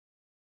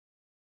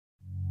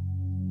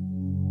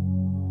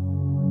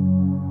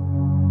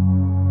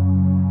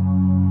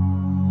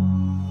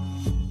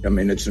I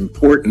mean, it's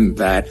important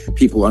that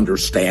people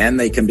understand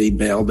they can be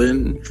bailed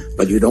in,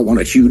 but you don't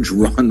want a huge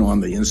run on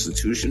the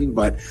institution.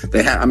 But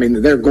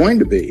they're going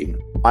to be.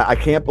 I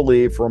can't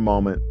believe for a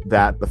moment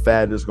that the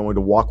Fed is going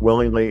to walk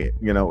willingly,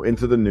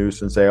 into the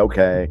noose and say,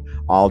 okay,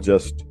 I'll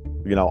just,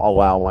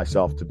 allow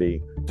myself to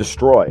be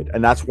destroyed.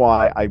 And that's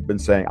why I've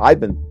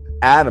been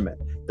adamant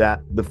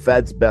that the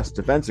Fed's best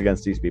defense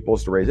against these people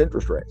is to raise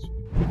interest rates.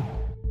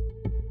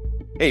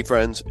 Hey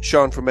friends,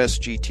 Sean from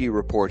SGT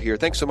Report here.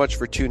 Thanks so much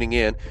for tuning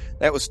in.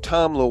 That was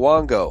Tom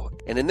Luongo.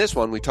 And in this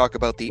one, we talk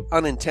about the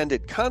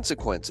unintended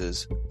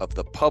consequences of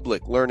the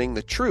public learning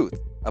the truth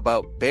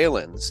about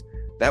bail-ins.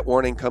 That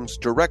warning comes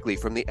directly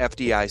from the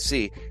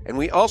FDIC. And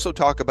we also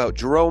talk about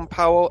Jerome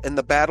Powell and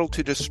the battle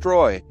to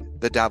destroy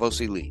the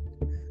Davos elite.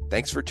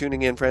 Thanks for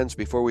tuning in, friends.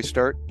 Before we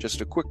start, just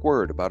a quick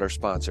word about our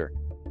sponsor.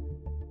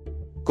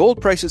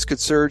 Gold prices could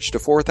surge to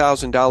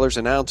 $4,000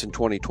 an ounce in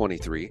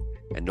 2023.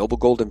 And Noble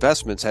Gold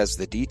Investments has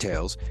the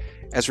details.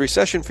 As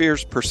recession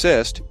fears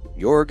persist,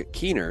 Jörg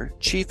Kiener,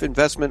 Chief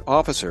Investment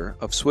Officer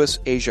of Swiss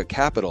Asia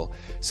Capital,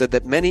 said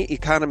that many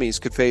economies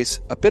could face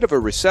a bit of a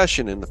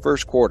recession in the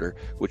first quarter,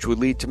 which would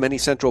lead to many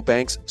central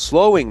banks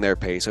slowing their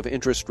pace of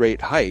interest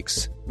rate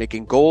hikes,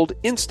 making gold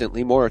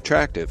instantly more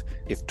attractive.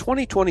 If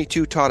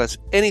 2022 taught us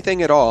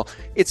anything at all,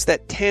 it's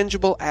that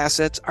tangible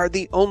assets are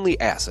the only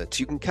assets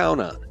you can count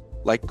on,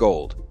 like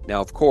gold. Now,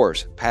 of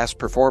course, past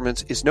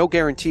performance is no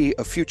guarantee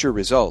of future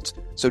results,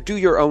 so do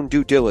your own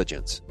due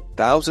diligence.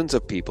 Thousands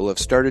of people have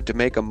started to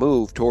make a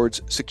move towards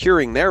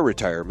securing their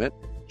retirement.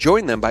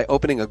 Join them by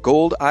opening a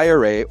gold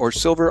IRA or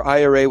silver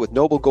IRA with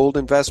Noble Gold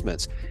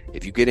Investments.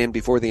 If you get in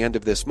before the end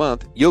of this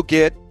month, you'll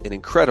get an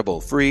incredible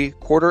free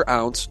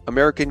quarter-ounce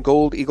American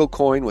Gold Eagle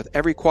coin with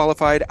every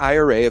qualified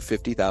IRA of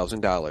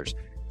 $50,000.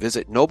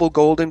 Visit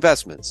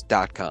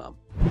noblegoldinvestments.com.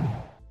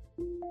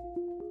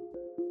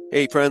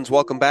 Hey friends,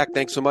 welcome back.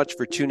 Thanks so much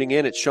for tuning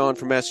in. It's Sean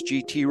from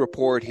SGT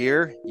Report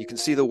here. You can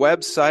see the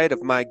website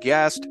of my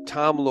guest,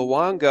 Tom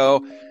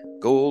Luongo,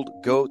 Gold,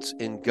 Goats,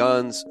 and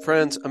Guns.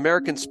 Friends,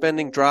 American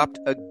spending dropped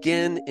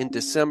again in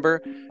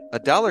December. A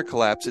dollar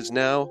collapse is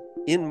now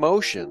in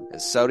motion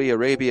as Saudi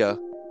Arabia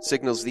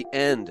signals the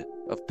end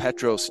of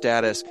petro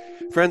status.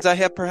 Friends, I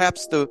have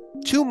perhaps the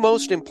two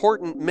most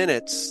important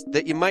minutes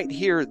that you might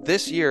hear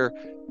this year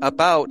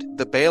about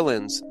the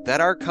bail-ins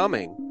that are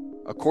coming.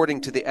 According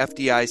to the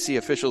FDIC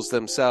officials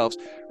themselves.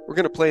 We're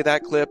going to play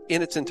that clip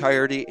in its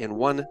entirety in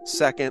 1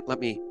 second. Let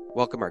me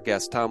welcome our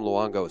guest. Tom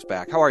Luongo is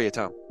back. How are you,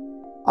 Tom?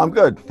 I'm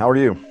good. How are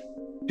you?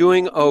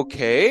 Doing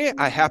okay.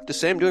 I have to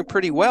say I'm doing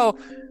pretty well.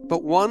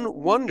 But one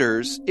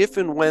wonders if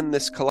and when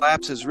this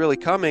collapse is really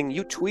coming.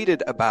 You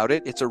tweeted about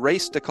it. It's a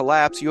race to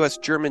collapse.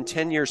 U.S.-German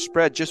 10-year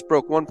spread just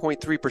broke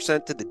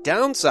 1.3% to the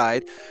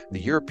downside. The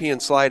European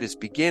slide is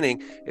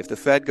beginning. If the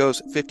Fed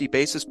goes 50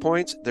 basis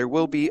points, there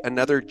will be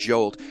another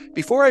jolt.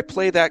 Before I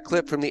play that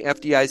clip from the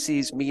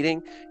FDIC's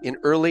meeting in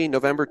early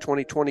November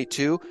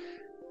 2022,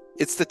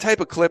 it's the type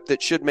of clip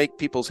that should make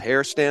people's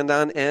hair stand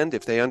on end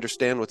if they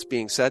understand what's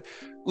being said.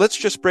 Let's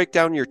just break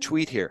down your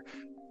tweet here.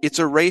 It's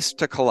a race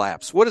to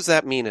collapse. What does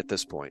that mean at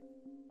this point?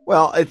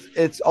 Well,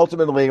 it's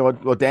ultimately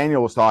what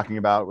Daniel was talking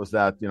about was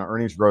that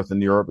earnings growth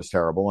in Europe is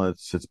terrible and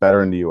it's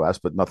better in the U.S.,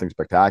 but nothing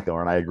spectacular,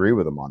 and I agree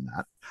with him on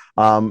that.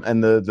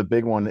 And the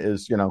big one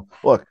is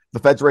look, the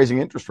Fed's raising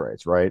interest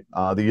rates, right?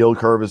 The yield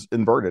curve is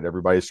inverted.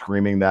 Everybody's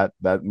screaming that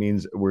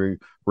means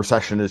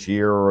recession is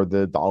here or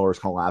the dollar is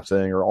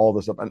collapsing or all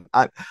this stuff. And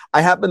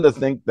I happen to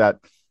think that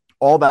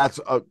all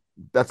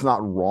that's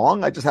not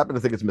wrong. I just happen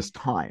to think it's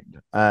mistimed.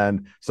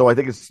 And so I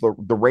think it's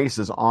the race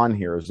is on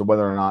here as to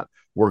whether or not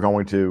we're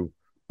going to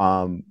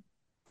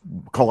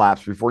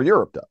collapse before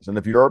Europe does. And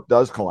if Europe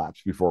does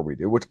collapse before we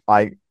do, which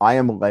I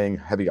am laying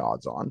heavy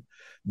odds on,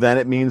 then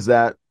it means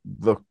that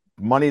the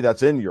money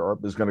that's in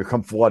Europe is going to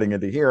come flooding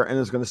into here and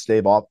is going to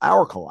stave off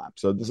our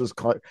collapse. So this is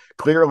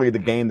clearly the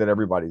game that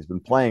everybody's been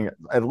playing,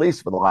 at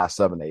least for the last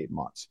 7 to 8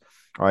 months.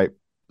 All right.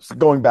 So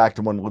going back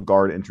to when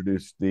Lagarde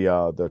introduced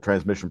the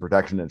transmission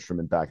protection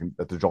instrument back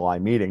at the July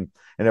meeting,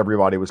 and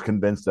everybody was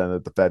convinced then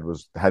that the Fed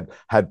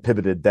had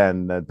pivoted.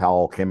 Then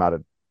Powell came out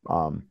at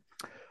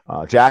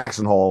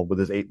Jackson Hole with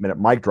his 8-minute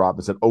mic drop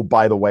and said, "Oh,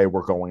 by the way,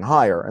 we're going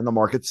higher," and the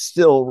market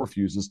still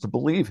refuses to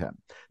believe him.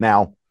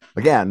 Now,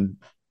 again,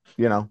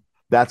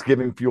 that's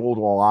giving fuel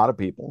to a lot of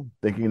people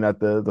thinking that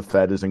the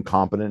Fed is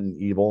incompetent and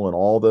evil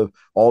and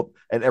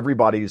and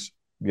everybody's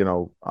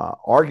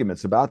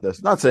arguments about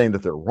this. Not saying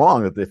that they're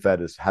wrong, that the Fed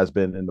has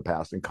been in the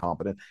past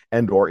incompetent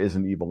and or is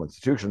an evil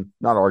institution.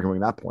 Not arguing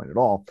that point at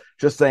all.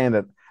 Just saying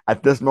that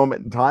at this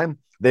moment in time,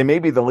 they may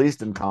be the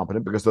least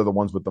incompetent because they're the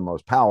ones with the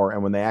most power.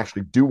 And when they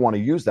actually do want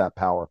to use that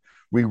power,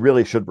 we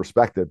really should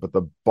respect it. But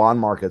the bond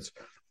markets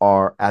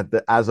are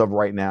as of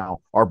right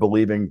now are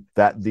believing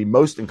that the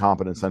most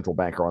incompetent central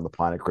banker on the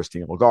planet,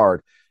 Christine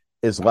Lagarde,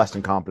 is less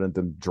incompetent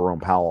than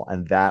Jerome Powell.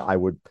 And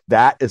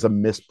that is a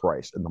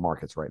misprice in the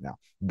markets right now.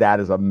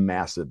 That is a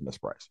massive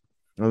misprice.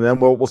 And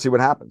then we'll see what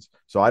happens.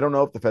 So I don't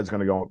know if the Fed's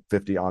going to go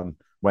 50 on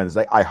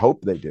Wednesday. I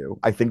hope they do.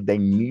 I think they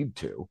need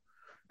to.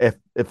 if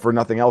for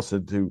nothing else,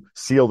 to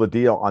seal the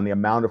deal on the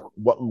amount of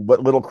what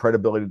little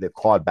credibility they've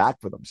clawed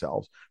back for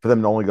themselves. For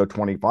them to only go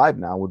 25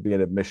 now would be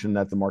an admission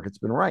that the market's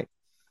been right.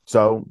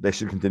 So they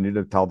should continue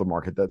to tell the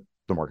market that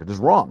the market is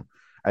wrong,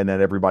 and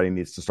that everybody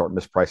needs to start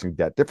mispricing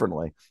debt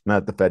differently, and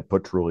that the Fed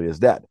put truly is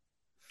dead.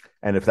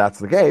 And if that's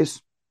the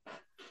case,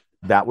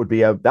 that would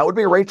be a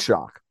rate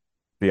shock, to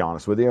be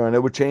honest with you, and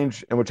it would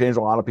change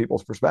a lot of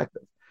people's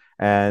perspective,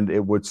 and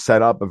it would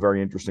set up a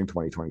very interesting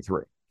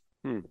 2023.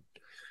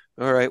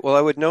 All right. Well,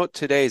 I would note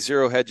today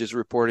Zero Hedge is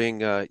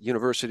reporting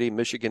University of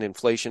Michigan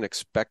inflation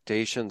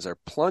expectations are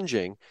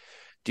plunging.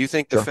 Do you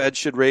think the Fed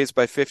should raise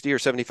by 50 or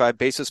 75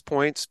 basis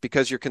points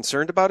because you're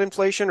concerned about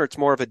inflation, or it's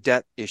more of a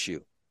debt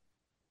issue?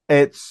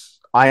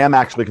 I am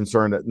actually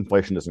concerned that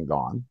inflation isn't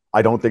gone.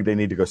 I don't think they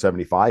need to go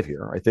 75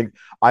 here. I think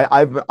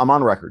I'm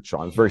on record,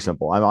 Sean. It's very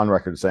simple. I'm on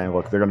record saying,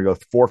 look, they're going to go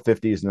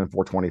 450s and then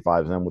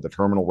 425s, and then with a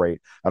terminal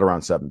rate at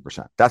around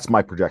 7%. That's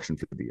my projection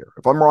for the year.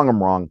 If I'm wrong,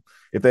 I'm wrong.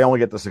 If they only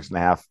get to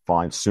 6.5,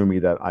 fine. Sue me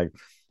that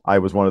I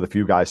was one of the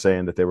few guys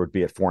saying that they would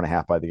be at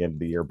 4.5 by the end of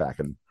the year back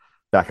in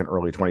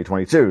early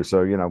 2022.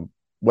 So,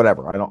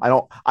 whatever.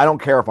 I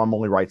don't care if I'm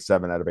only right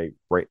 7 out of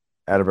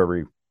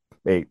every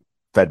 8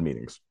 Fed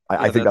meetings.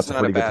 I think that's a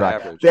pretty good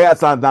track. Average. Yeah,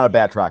 it's not a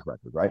bad track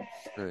record, right?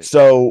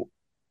 So,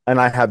 and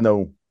I have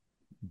no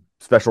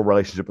special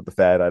relationship with the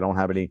Fed. I don't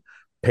have any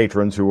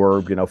patrons who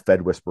are,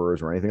 Fed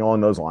whisperers or anything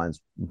along those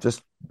lines. I'm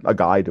just a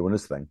guy doing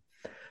his thing.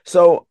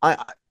 So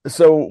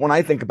when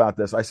I think about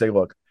this, I say,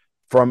 look,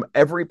 from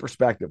every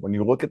perspective, when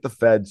you look at the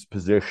Fed's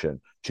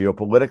position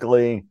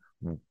geopolitically,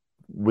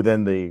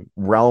 within the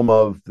realm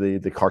of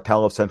the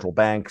cartel of central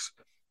banks,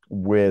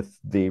 with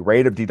the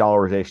rate of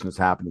de-dollarization that's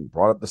happening,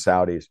 brought up the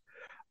Saudis,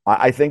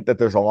 I think that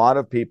there's a lot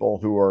of people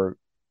who are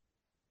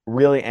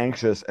really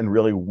anxious and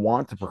really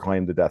want to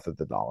proclaim the death of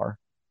the dollar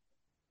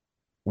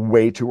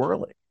way too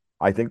early.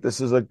 I think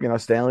this is a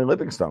Stanley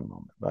Livingstone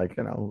moment,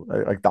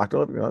 like Dr.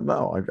 Livingstone.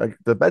 No,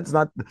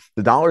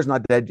 the dollar's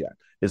not dead yet.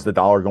 Is the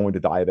dollar going to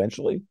die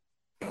eventually?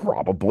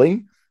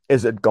 Probably.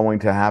 Is it going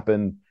to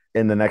happen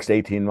in the next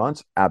 18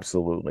 months?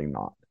 Absolutely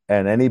not.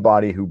 And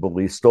anybody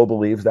who still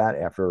believes that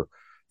after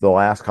the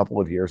last couple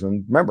of years,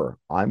 and remember,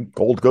 I'm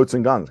gold, goats,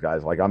 and guns,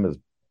 guys. Like I'm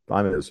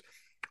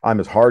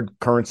as hard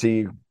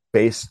currency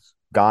based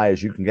guy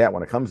as you can get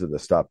when it comes to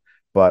this stuff.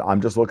 But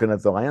I'm just looking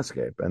at the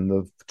landscape, and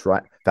the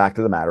fact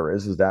of the matter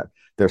is that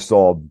there's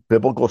still a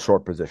biblical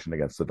short position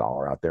against the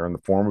dollar out there in the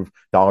form of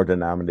dollar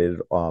denominated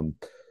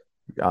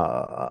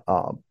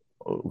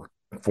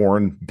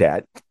foreign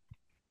debt.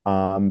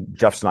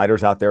 Jeff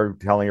Snyder's out there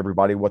telling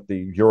everybody what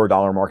the euro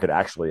dollar market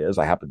actually is.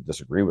 I happen to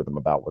disagree with him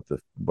about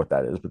what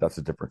that is, but that's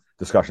a different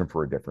discussion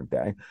for a different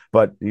day.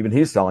 But even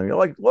he's telling me,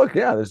 like, look,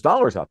 yeah, there's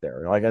dollars out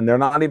there, and they're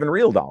not even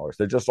real dollars.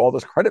 They're just all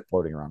this credit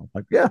floating around. I'm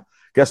like, yeah,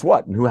 guess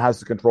what? And who has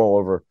the control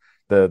over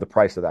the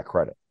price of that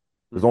credit?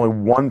 There's only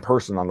one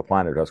person on the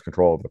planet who has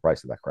control over the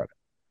price of that credit.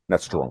 And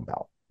that's Jerome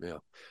Powell. Yeah.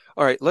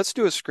 All right, let's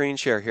do a screen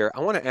share here.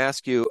 I want to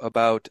ask you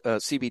about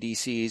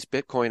CBDCs,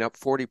 Bitcoin up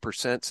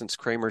 40% since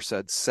Kramer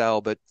said sell.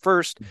 But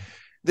first,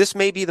 this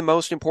may be the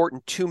most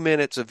important 2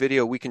 minutes of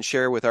video we can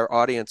share with our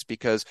audience,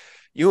 because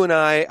you and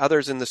I,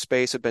 others in the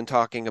space, have been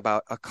talking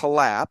about a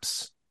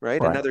collapse, right?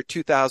 Another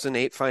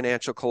 2008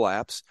 financial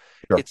collapse.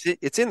 Sure.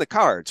 It's in the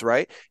cards,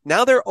 right?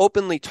 Now they're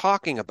openly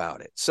talking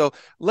about it. So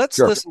let's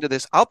listen to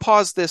this. I'll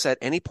pause this at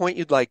any point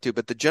you'd like to,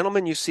 but the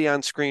gentleman you see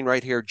on screen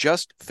right here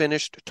just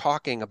finished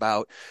talking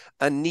about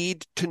a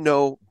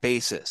need-to-know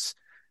basis.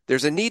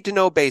 There's a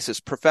need-to-know basis.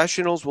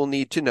 Professionals will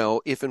need to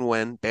know if and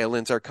when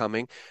bail-ins are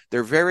coming.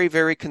 They're very,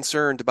 very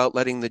concerned about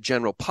letting the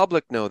general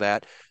public know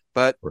that,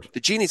 but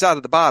the genie's out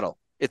of the bottle.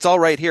 It's all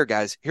right here,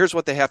 guys. Here's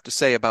what they have to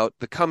say about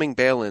the coming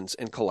bail-ins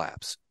and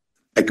collapse.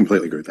 I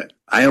completely agree with that.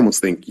 I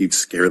almost think you'd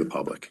scare the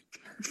public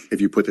if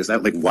you put this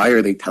out. Like, why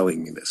are they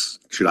telling me this?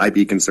 Should I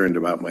be concerned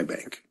about my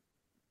bank?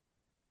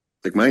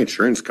 Like, my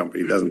insurance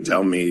company doesn't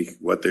tell me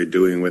what they're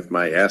doing with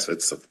my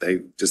assets. They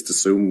just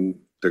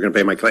assume they're going to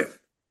pay my claim,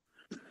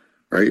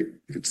 right?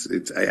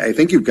 I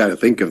think you've got to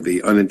think of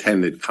the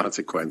unintended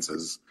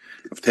consequences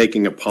of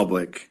taking a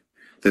public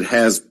that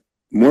has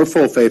more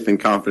full faith and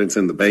confidence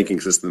in the banking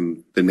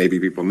system than maybe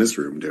people in this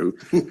room do,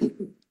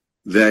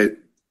 that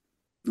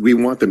we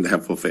want them to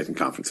have full faith and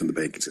confidence in the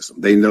banking system.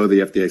 They know the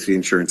FDIC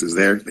insurance is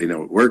there. They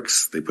know it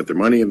works. They put their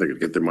money in. They're going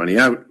to get their money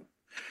out.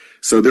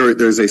 So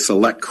there's a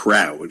select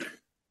crowd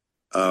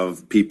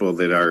of people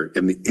that are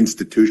in the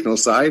institutional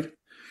side.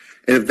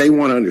 And if they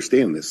want to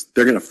understand this,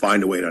 they're going to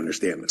find a way to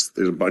understand this.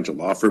 There's a bunch of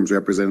law firms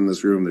represented in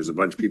this room. There's a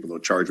bunch of people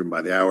that charge them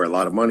by the hour a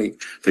lot of money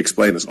to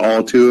explain this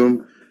all to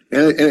them.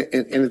 And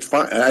it's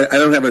fine. I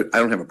don't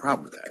have a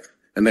problem with that.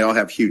 And they all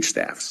have huge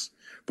staffs.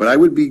 But I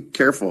would be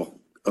careful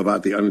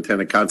about the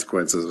unintended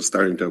consequences of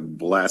starting to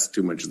blast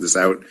too much of this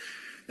out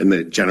in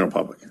the general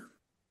public.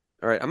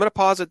 All right, I'm going to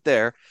pause it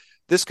there.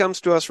 This comes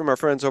to us from our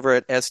friends over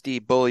at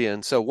SD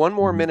Bullion. So one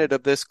more minute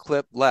of this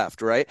clip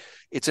left, right?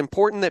 It's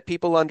important that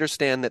people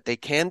understand that they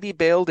can be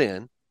bailed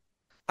in.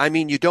 I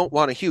mean, you don't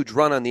want a huge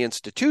run on the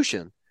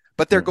institution,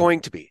 but they're going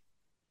to be.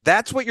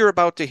 That's what you're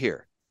about to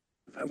hear.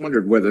 I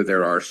wondered whether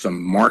there are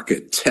some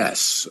market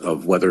tests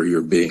of whether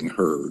you're being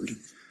heard.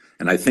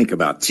 And I think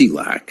about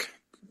TLAC.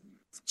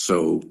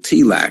 So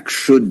TLAC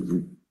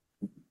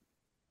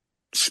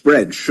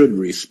should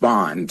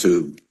respond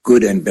to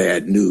good and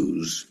bad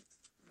news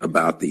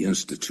about the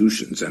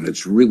institutions. And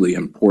it's really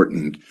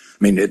important. I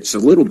mean, it's a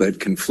little bit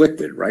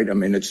conflicted, right? I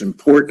mean, it's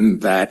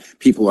important that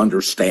people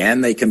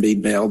understand they can be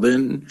bailed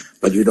in,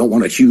 but you don't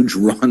want a huge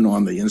run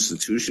on the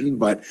institution.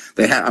 But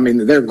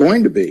they're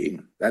going to be.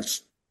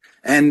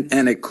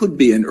 And it could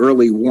be an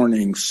early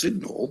warning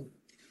signal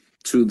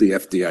to the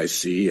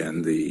FDIC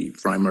and the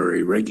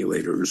primary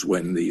regulators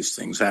when these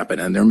things happen.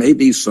 And there may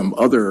be some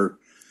other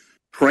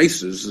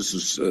prices. This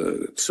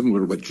is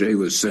similar to what Jay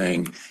was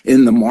saying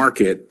in the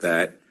market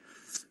that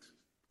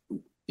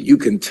you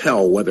can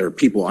tell whether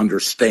people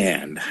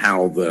understand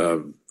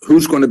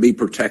who's going to be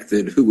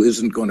protected, who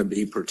isn't going to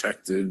be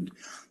protected.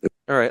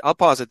 All right, I'll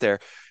pause it there.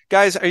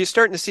 Guys, are you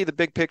starting to see the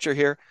big picture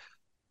here?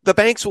 The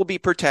banks will be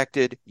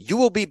protected. You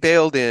will be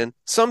bailed in.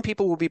 Some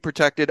people will be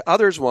protected.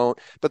 Others won't.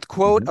 But the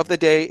quote of the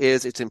day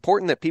is, it's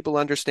important that people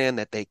understand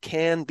that they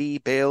can be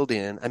bailed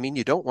in. I mean,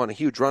 you don't want a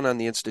huge run on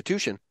the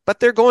institution, but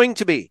they're going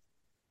to be.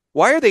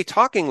 Why are they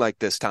talking like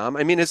this, Tom?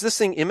 I mean, is this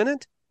thing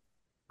imminent?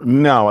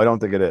 No, I don't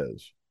think it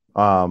is.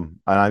 And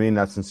I mean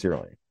that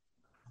sincerely.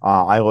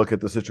 I look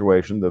at the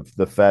situation,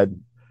 the Fed,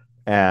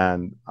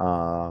 and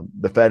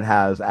the Fed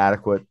has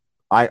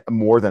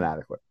more than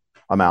adequate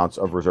amounts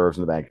of reserves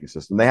in the banking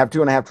system. They have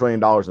 $2.5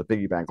 trillion in a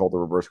piggy bank called the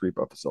reverse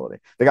repo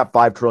facility. They got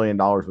 $5 trillion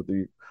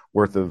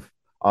worth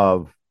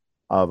of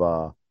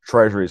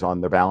treasuries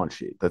on their balance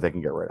sheet that they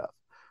can get rid of.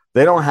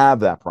 They don't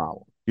have that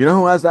problem. You know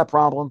who has that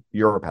problem?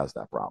 Europe has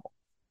that problem.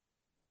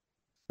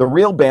 The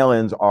real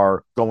bail-ins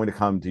are going to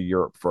come to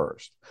Europe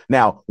first.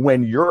 Now,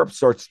 when Europe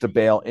starts to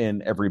bail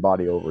in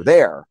everybody over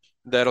there,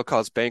 that'll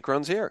cause bank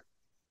runs here.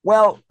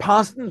 Well,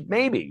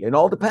 maybe. It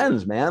all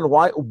depends, man.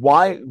 Why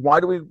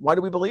do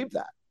we believe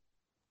that?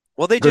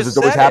 Well, they just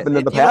said happened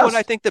in the past. You know what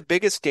I think the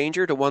biggest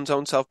danger to one's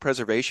own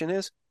self-preservation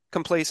is?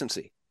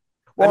 Complacency.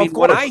 Well, I mean,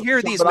 when I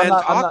hear these men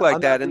talk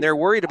like that and they're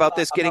worried about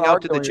this getting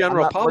out to the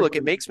general public,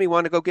 it makes me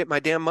want to go get my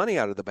damn money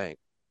out of the bank.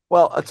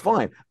 Well, it's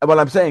fine. What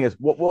I'm saying is,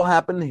 what will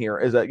happen here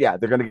is that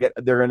they're going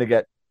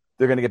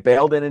to get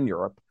bailed in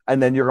Europe,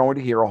 and then you're going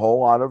to hear a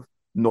whole lot of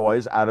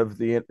noise out of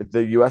the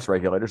U.S.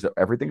 regulators that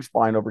everything's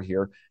fine over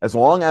here as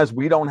long as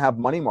we don't have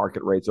money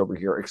market rates over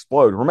here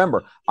explode.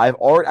 Remember,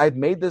 I've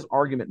made this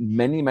argument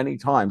many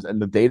times,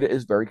 and the data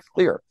is very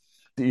clear.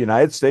 The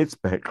United States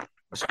bank,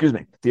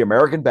 the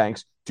American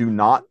banks do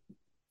not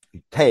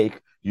take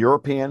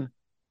European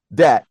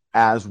debt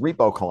as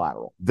repo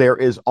collateral. There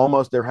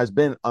has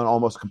been an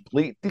almost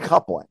complete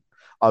decoupling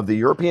of the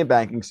European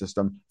banking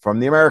system from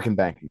the American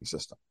banking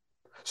system.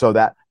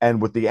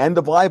 And with the end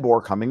of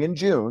LIBOR coming in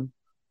June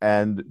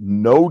and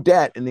no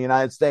debt in the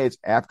United States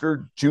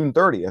after June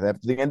 30th,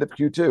 after the end of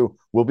Q2,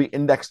 will be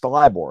indexed to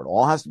LIBOR. It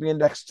all has to be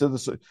indexed to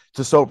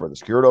SOFR, the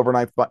Secured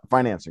Overnight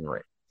Financing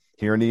Rate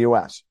here in the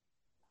U.S.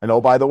 And oh,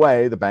 by the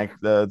way, the Bank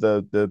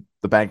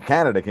of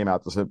Canada came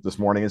out this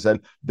morning and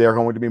said they're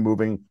going to be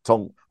moving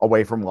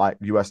away from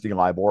USD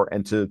LIBOR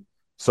and to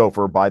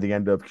SOFR by the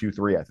end of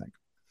Q3, I think.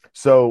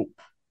 So,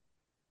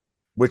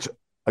 which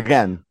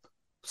again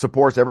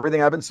supports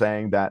everything I've been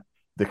saying, that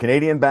the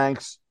Canadian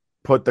banks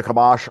put the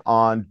kibosh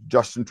on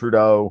Justin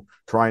Trudeau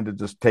trying to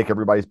just take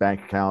everybody's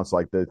bank accounts.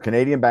 Like, the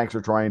Canadian banks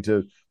are trying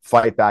to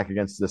fight back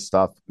against this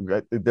stuff.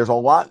 There's a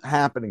lot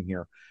happening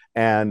here,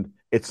 and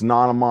it's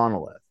not a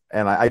monolith.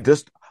 And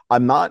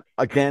I'm not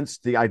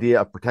against the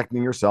idea of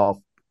protecting yourself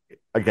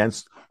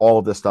against all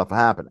of this stuff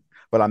happening,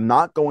 but I'm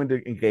not going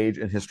to engage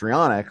in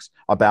histrionics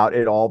about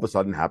it all of a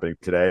sudden happening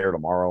today or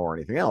tomorrow or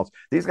anything else.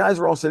 These guys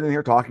are all sitting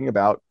here talking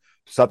about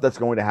stuff that's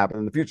going to happen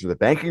in the future. The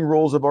banking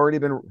rules have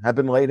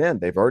been laid in.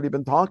 They've already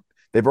been talked.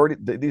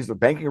 These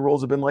banking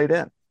rules have been laid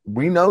in.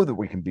 We know that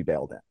we can be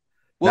bailed in.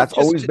 Well, that's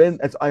always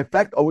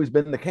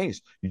been the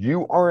case.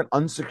 You are an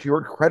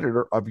unsecured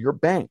creditor of your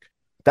bank.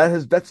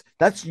 That's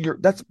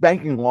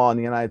banking law in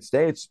the United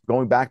States,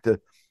 going back to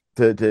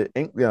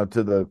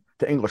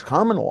English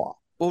common law.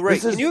 Well,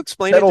 right. Can you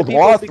explain it to people?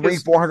 Law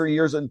 400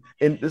 years, and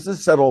this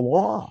is settled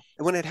law.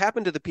 When it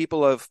happened to the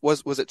people of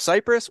was it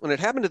Cyprus? When it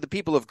happened to the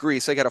people of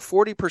Greece, they got a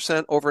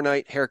 40%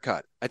 overnight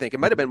haircut. I think it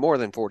might have been more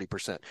than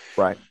 40%.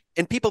 Right.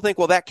 And people think,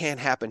 well, that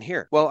can't happen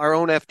here. Well, our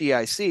own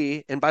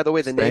FDIC, and by the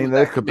way, the name of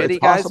that committee,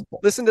 guys,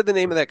 listen to the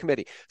name of that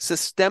committee: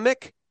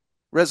 Systemic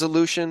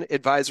Resolution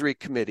Advisory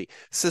Committee.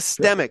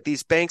 Systemic. Sure.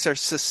 These banks are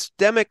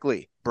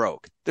systemically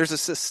broke. There's a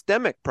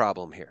systemic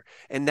problem here.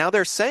 And now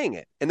they're saying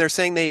it. And they're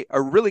saying they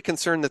are really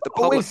concerned that the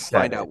public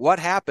find out. What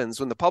happens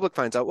when the public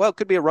finds out? Well, it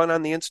could be a run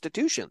on the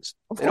institutions.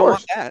 They don't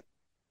want that.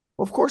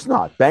 Well, of course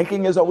not.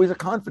 Banking is always a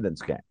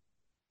confidence game.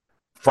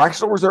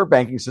 Fractional reserve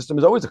banking system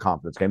is always a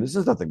confidence game. This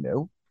is nothing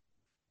new.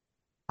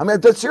 I mean,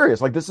 that's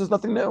serious. Like, this is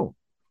nothing new.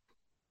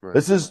 Right.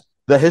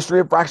 the history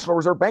of fractional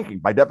reserve banking.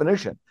 By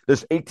definition,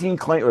 there's 18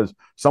 claims,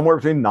 somewhere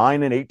between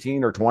 9 and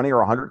 18 or 20 or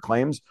 100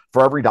 claims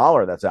for every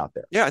dollar that's out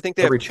there. Yeah, I think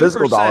they every have 2%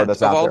 physical dollar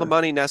that's of out all there. the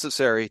money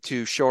necessary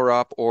to shore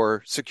up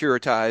or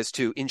securitize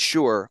to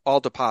insure all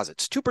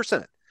deposits.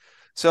 2%.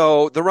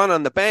 So the run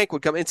on the bank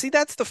would come. And see,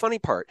 that's the funny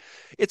part.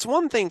 It's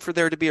one thing for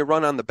there to be a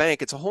run on the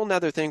bank. It's a whole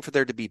nother thing for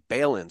there to be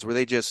bail-ins where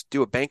they just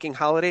do a banking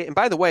holiday. And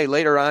by the way,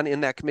 later on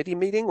in that committee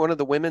meeting, one of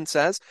the women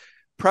says,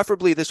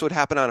 preferably this would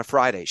happen on a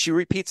Friday. She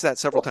repeats that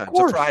several times.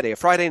 A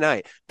Friday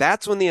night.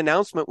 That's when the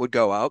announcement would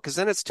go out because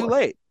then it's too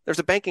late. There's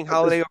a banking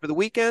holiday over the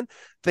weekend.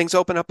 Things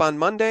open up on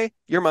Monday.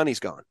 Your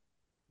money's gone.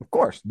 Of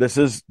course, this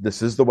is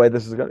the way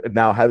this is going.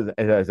 Now,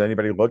 has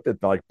anybody looked at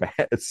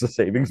it's the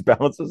savings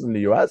balances in the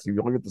U.S.? Have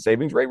you looked at the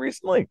savings rate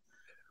recently?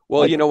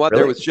 Well, you know what?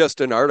 Really? There was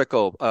just an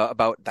article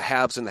about the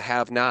haves and the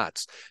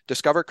have-nots.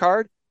 Discover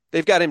Card,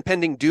 they've got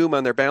impending doom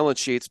on their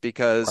balance sheets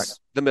because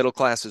the middle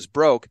class is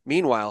broke.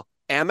 Meanwhile,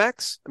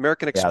 Amex,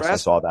 American Express, yes, I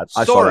saw that.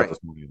 Soaring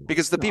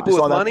because the people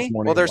with money,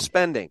 well, they're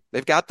spending.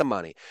 They've got the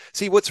money.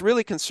 See, what's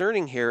really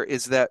concerning here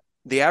is that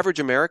the average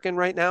American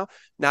right now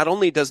not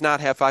only does not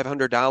have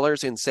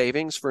 $500 in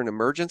savings for an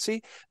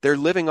emergency, they're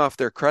living off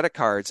their credit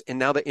cards, and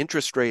now the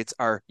interest rates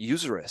are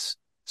usurious.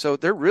 So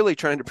they're really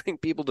trying to bring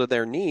people to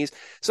their knees.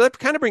 So that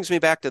kind of brings me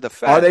back to the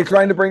Fed. Are they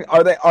trying to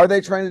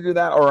do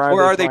that, or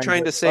are they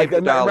trying to save the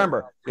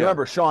dollar?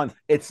 Remember, Sean,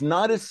 it's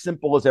not as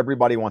simple as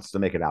everybody wants to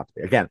make it out to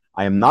be. Again,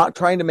 I am not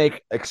trying to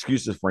make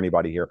excuses for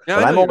anybody here,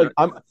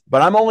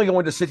 but I'm only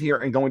going to sit here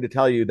and going to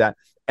tell you that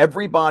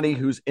everybody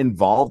who's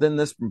involved in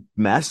this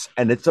mess,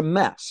 and it's a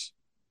mess,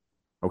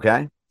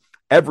 okay?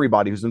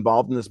 Everybody who's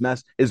involved in this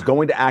mess is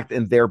going to act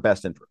in their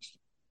best interest,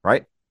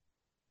 right?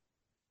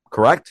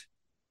 Correct?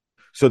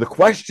 So the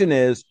question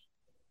is,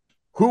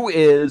 who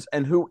is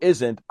and who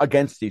isn't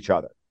against each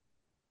other?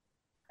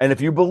 And if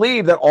you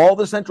believe that all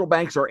the central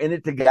banks are in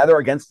it together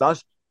against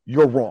us,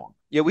 you're wrong.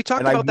 Yeah, we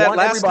talked about that last time.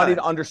 I want everybody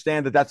to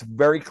understand that that's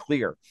very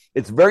clear.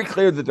 It's very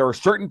clear that there are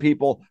certain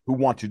people who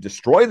want to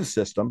destroy the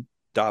system,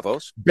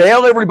 Davos,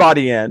 bail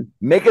everybody in,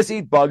 make us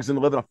eat bugs and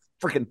live in a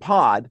freaking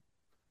pod,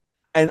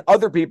 and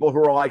other people who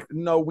are like,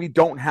 no, we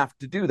don't have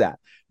to do that.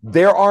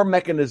 There are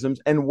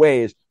mechanisms and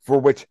ways for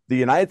which the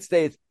United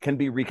States can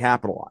be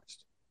recapitalized.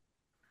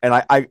 And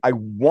I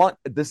want,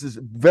 this is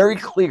very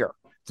clear.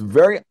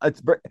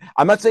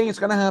 I'm not saying it's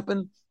going to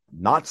happen.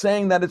 I'm not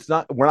saying that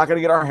we're not going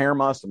to get our hair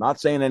mussed. I'm not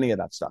saying any of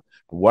that stuff.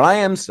 But what I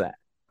am saying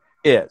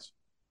is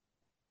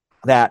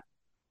that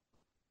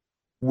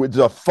with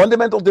the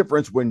fundamental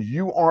difference when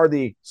you are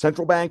the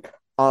central bank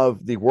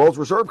of the world's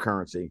reserve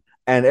currency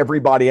and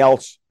everybody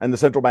else and the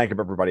central bank of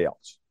everybody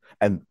else.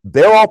 And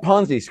they're all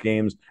Ponzi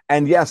schemes.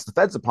 And yes, the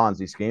Fed's a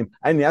Ponzi scheme.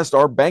 And yes,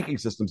 our banking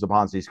system's a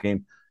Ponzi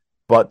scheme.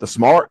 But the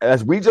smaller,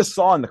 as we just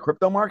saw in the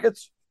crypto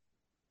markets,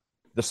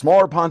 the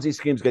smaller Ponzi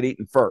schemes get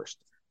eaten first.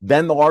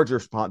 Then the larger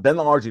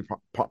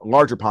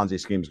Ponzi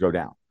schemes go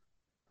down.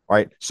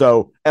 Right.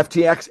 So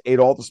FTX ate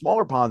all the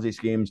smaller Ponzi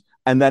schemes,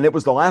 and then it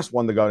was the last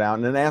one to go down.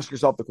 And then ask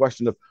yourself the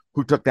question of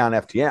who took down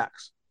FTX.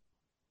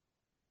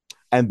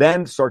 And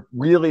then start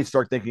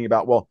thinking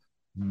about, well,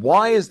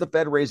 why is the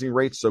Fed raising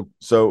rates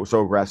so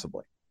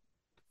aggressively?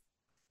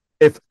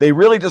 If they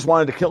really just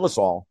wanted to kill us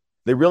all,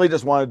 they really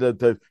just wanted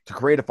to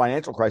create a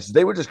financial crisis,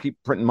 they would just keep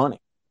printing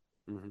money.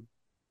 Mm-hmm.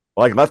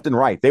 Like left and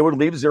right. They would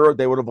leave zero.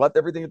 They would have left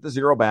everything at the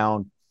zero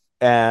bound,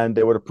 and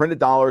they would have printed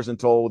dollars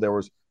until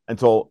their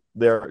what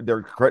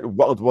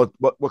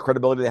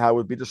credibility they had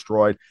would be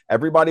destroyed.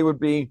 Everybody would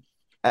be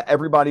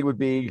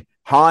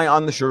high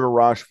on the sugar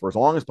rush for as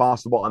long as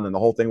possible, and then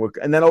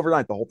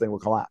overnight the whole thing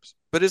would collapse.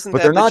 But isn't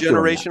that the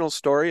generational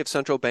story of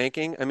central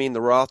banking? I mean, the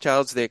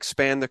Rothschilds, they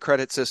expand the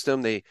credit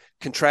system, they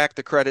contract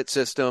the credit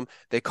system,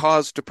 they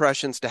cause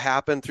depressions to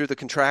happen through the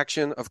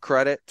contraction of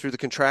credit, through the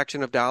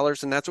contraction of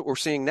dollars, and that's what we're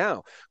seeing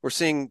now. We're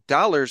seeing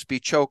dollars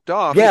be choked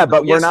off. Yeah,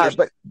 but we're not.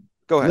 But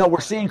go ahead. No, we're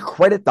seeing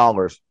credit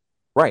dollars.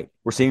 Right,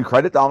 we're seeing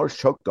credit dollars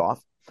choked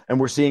off, and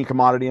we're seeing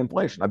commodity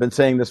inflation. I've been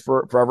saying this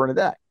for forever and a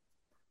day,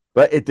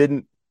 but it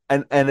didn't.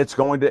 And it's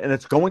going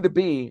to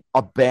be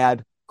a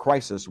bad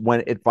crisis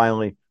when it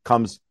finally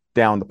comes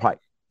down the pike.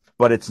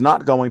 But it's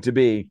not going to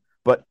be.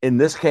 But in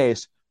this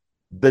case,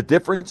 the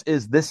difference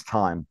is this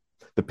time,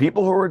 the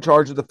people who are in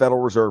charge of the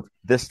Federal Reserve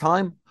this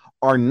time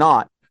are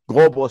not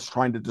globalists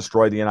trying to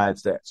destroy the United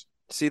States.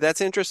 See,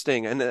 that's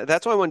interesting. And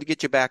that's why I wanted to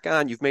get you back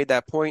on. You've made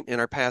that point in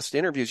our past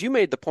interviews. You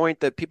made the point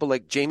that people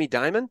like Jamie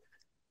Dimon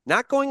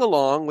not going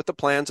along with the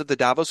plans of the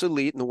Davos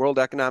elite and the World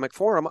Economic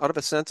Forum out of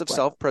a sense of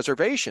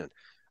self-preservation.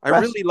 I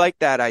really like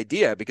that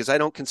idea because I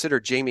don't consider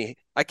Jamie.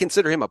 I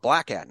consider him a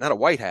black hat, not a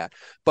white hat.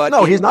 But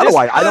no, he's not a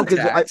white. I don't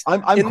consider.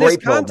 I'm in this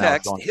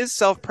context. His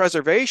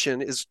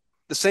self-preservation is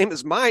the same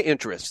as my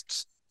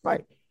interests.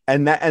 Right,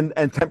 and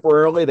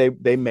temporarily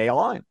they may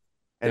align.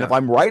 And if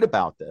I'm right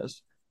about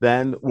this,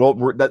 then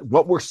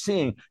what we're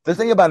seeing. The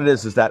thing about it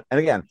is that, and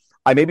again,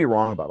 I may be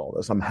wrong about all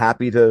this. I'm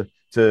happy to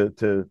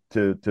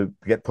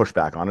get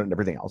pushback on it and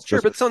everything else.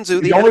 Sure, but Sun Tzu,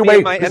 the only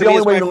way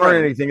to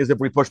learn anything is if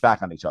we push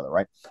back on each other,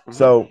 right? Mm-hmm.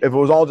 So if it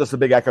was all just a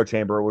big echo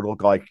chamber, it would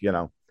look like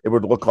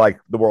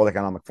the World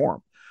Economic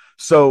Forum.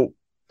 So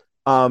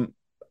I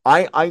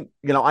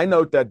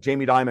note that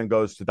Jamie Dimon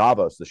goes to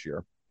Davos this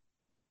year.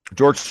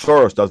 George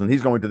Soros doesn't.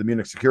 He's going to the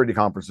Munich Security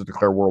Conference to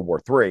declare World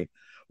War III.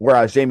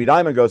 Whereas Jamie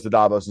Dimon goes to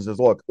Davos and says,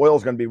 look,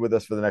 oil's going to be with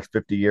us for the next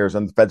 50 years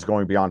and the Fed's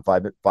going beyond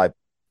 5%,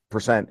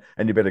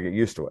 and you better get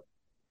used to it.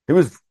 He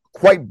was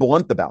quite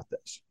blunt about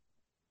this.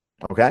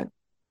 Okay?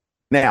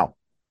 Now,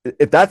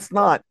 if that's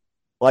not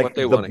like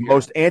the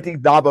most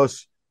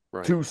anti-Davos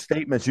two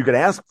statements you could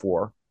ask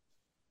for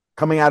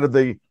coming out of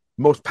the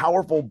most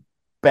powerful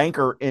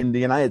banker in the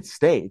United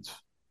States.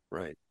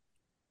 Right.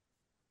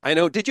 I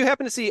know. Did you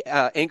happen to see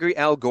angry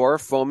Al Gore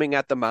foaming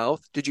at the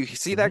mouth? Did you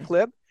see that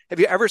clip? Have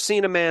you ever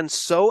seen a man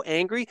so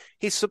angry?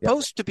 He's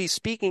supposed to be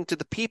speaking to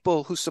the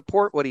people who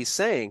support what he's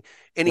saying,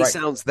 and he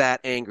sounds that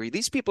angry.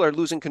 These people are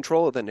losing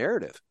control of the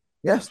narrative.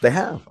 Yes, they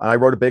have. I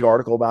wrote a big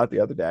article about it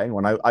the other day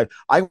when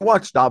I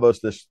watched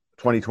Davos this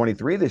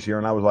 2023 this year,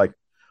 and I was like,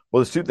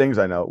 well, there's two things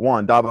I know.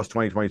 One, Davos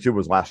 2022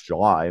 was last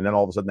July, and then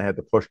all of a sudden they had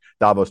to push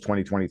Davos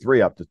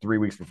 2023 up to 3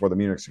 weeks before the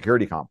Munich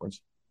Security Conference.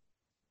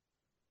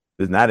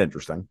 Isn't that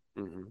interesting?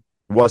 Mm-hmm.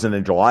 It wasn't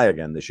in July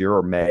again this year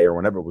or May or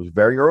whenever. It was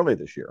very early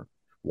this year.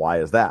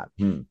 Why is that?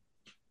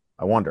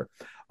 I wonder.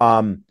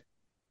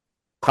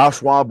 Klaus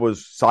Schwab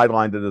was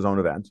sidelined at his own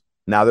event.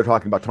 Now they're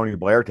talking about Tony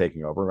Blair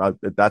taking over.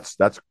 That's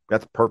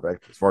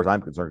perfect as far as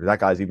I'm concerned, because that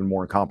guy's even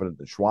more incompetent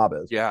than Schwab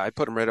is. Yeah, I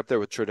put him right up there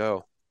with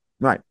Trudeau.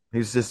 Right.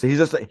 He's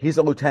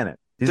a lieutenant.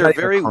 They're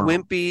very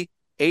wimpy,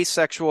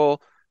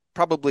 asexual,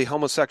 probably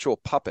homosexual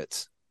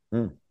puppets.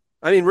 I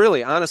mean,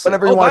 really, honestly.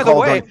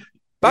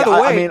 By the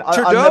way,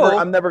 Trudeau.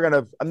 I'm never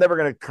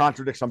gonna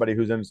contradict somebody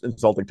who's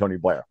insulting Tony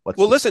Blair.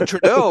 Listen,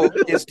 Trudeau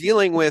is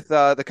dealing with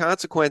the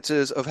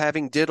consequences of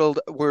having diddled.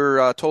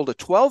 We're told a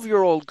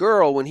 12-year-old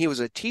girl when he was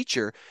a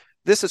teacher.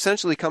 This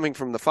essentially coming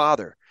from the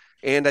father,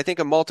 and I think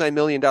a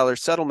multi-million-dollar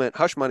settlement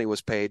hush money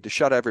was paid to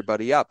shut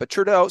everybody up. But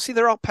Trudeau, see,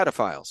 they're all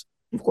pedophiles.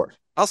 Of course,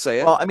 I'll say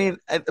it. Well, I mean,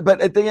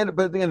 but at the end of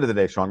the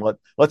day, Sean,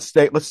 let's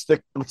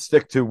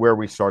stick to where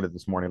we started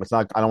this morning.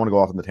 I don't want to go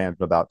off on the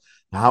tangent about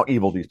how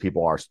evil these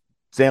people are.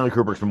 Stanley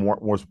Kubrick's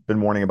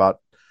been warning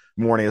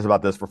us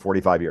about this for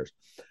 45 years.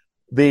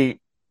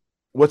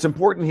 What's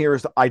important here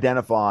is to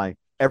identify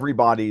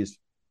everybody's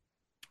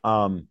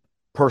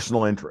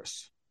personal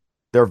interests,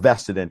 their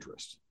vested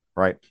interests,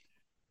 right?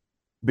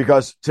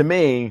 Because to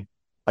me,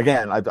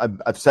 again,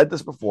 I've said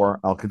this before.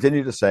 I'll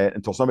continue to say it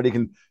until somebody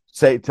can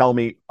tell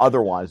me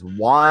otherwise.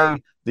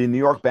 Why the New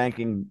York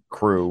banking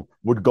crew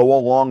would go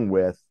along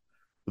with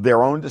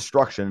their own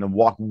destruction and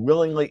walk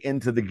willingly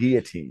into the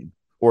guillotine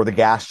or the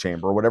gas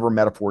chamber, or whatever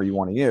metaphor you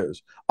want to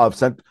use,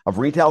 of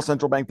retail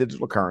central bank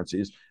digital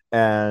currencies,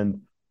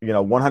 and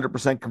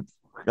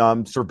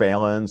 100%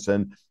 surveillance,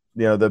 and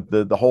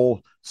the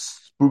whole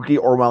spooky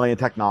Orwellian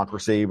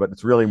technocracy, but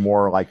it's really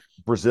more like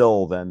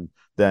Brazil than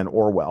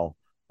Orwell.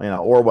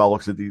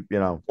 Orwell's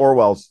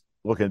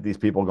looking at these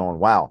people going,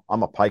 "Wow,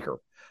 I'm a piker."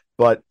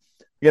 But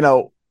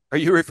are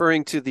you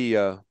referring to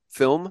the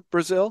film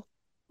Brazil?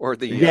 Or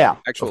the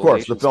actual, of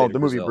course, the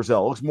movie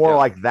Brazil. It looks more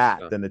like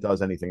that than it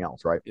does anything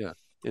else, right? Yeah.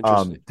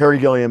 Terry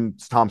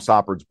Gilliam's Tom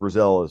Stoppard's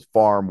Brazil is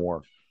far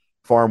more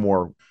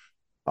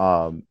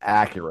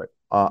accurate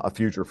a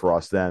future for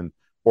us than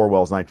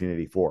Orwell's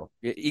 1984.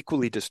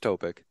 Equally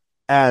dystopic,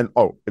 and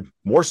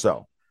more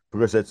so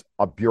because it's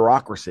a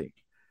bureaucracy.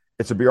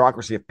 It's a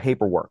bureaucracy of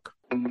paperwork.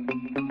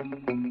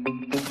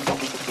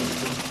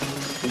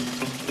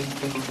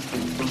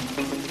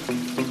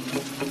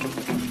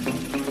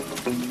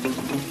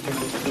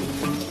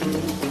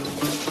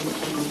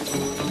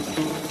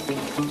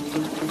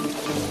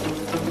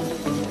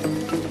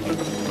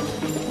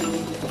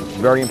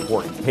 Very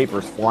important.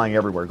 Papers flying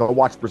everywhere. Go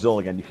watch Brazil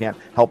again. You can't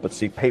help but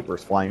see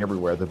papers flying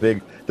everywhere. The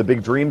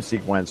big dream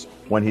sequence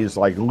when he's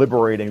like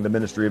liberating the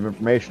Ministry of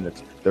Information.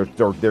 They're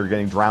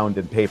getting drowned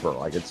in paper.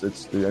 Like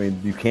it's. I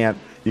mean, you can't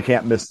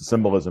miss the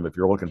symbolism if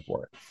you're looking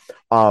for it.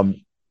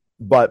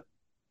 But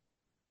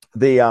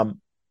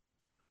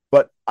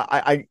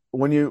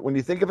when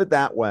you think of it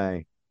that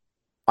way,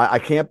 I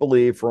can't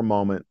believe for a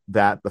moment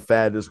that the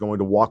Fed is going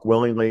to walk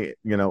willingly,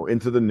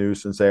 into the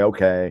noose and say,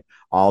 okay,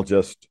 I'll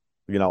just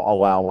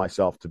allow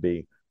myself to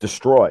be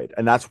destroyed.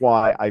 And that's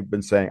why I've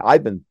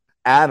been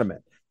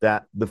adamant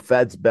that the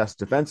Fed's best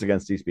defense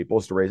against these people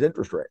is to raise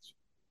interest rates,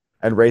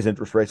 and raise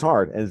interest rates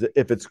hard. And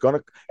if it's going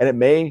to, and it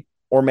may,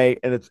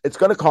 and it's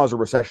going to cause a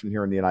recession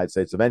here in the United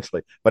States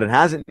eventually, but it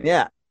hasn't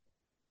yet.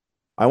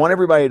 I want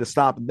everybody to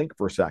stop and think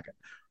for a second.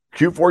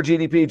 Q4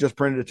 GDP just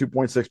printed at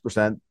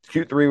 2.6%.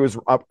 Q3 was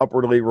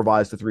upwardly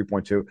revised to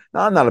 3.2.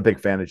 Now, I'm not a big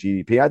fan of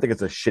GDP. I think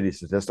it's a shitty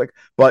statistic,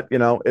 but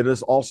it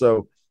is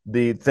also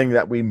the thing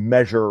that we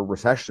measure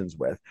recessions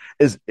with.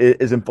 Is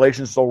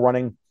inflation still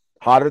running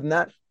hotter than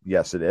that?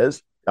 Yes, it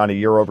is. On a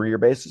year-over-year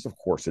basis, of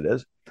course it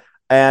is.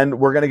 And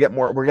we're going to get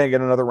more. We're going to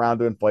get another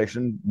round of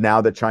inflation now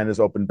that China's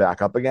opened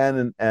back up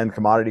again, and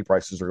commodity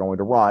prices are going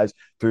to rise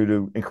through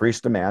to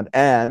increased demand,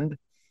 and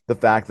the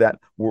fact that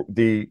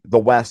the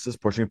West is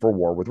pushing for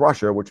war with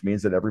Russia, which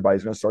means that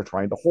everybody's going to start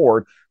trying to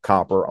hoard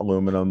copper,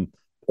 aluminum,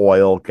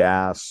 oil,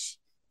 gas,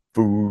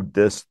 food,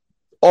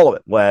 all of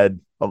it, lead,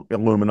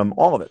 aluminum,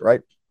 all of it, right?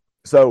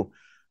 So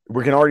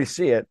we can already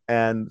see it.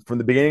 And from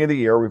the beginning of the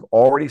year, we've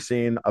already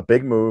seen a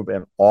big move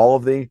in all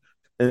of the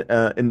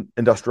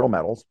industrial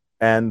metals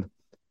and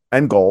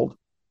gold,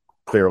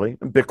 clearly.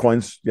 And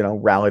Bitcoin's,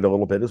 rallied a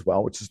little bit as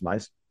well, which is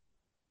nice.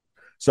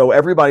 So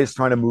everybody's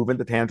trying to move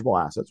into tangible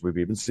assets. We've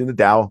even seen the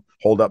Dow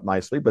hold up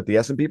nicely, but the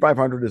S&P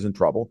 500 is in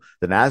trouble.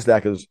 The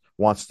Nasdaq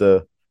wants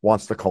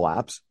to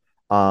collapse.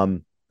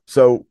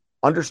 So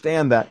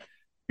understand that,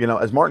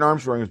 as Martin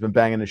Armstrong has been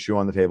banging his shoe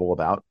on the table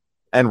about,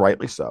 and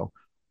rightly so,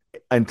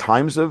 in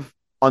times of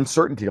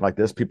uncertainty like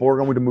this, people are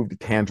going to move to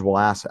tangible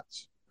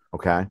assets.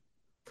 Okay.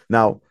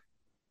 Now,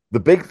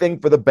 the big thing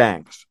for the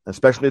banks,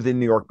 especially the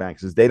New York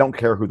banks, is they don't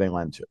care who they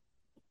lend to.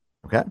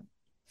 Okay.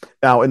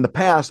 Now, in the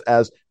past,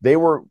 as they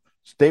were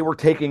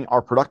taking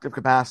our productive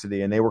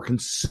capacity and they were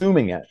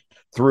consuming it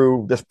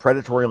through this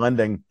predatory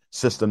lending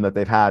system that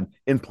they've had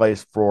in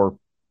place for,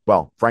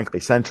 well, frankly,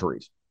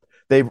 centuries.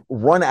 They've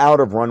run out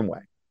of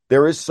runway.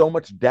 There is so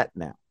much debt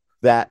now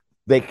that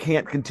they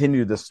can't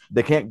continue this.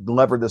 They can't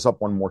lever this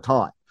up one more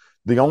time.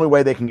 The only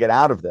way they can get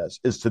out of this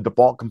is to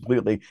default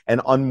completely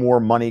and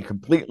unmoor money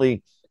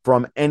completely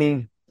from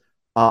any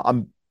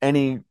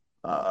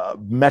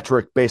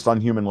metric based on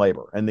human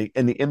labor and the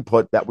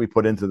input that we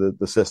put into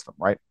the system,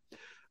 right?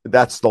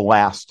 That's the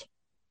last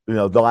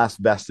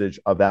vestige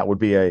of that would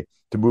be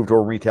to move to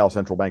a retail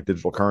central bank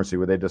digital currency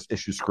where they just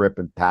issue script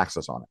and tax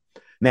us on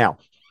it. Now,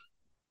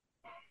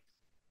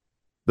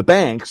 the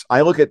banks,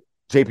 I look at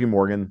JP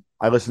Morgan,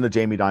 I listen to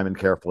Jamie Dimon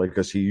carefully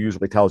because he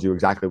usually tells you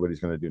exactly what he's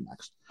going to do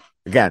next.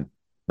 Again,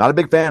 not a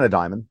big fan of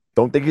Dimon.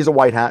 Don't think he's a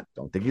white hat.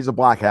 Don't think he's a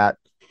black hat.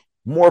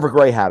 More of a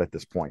gray hat at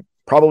this point.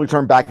 Probably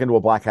turn back into a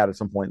black hat at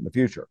some point in the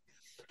future.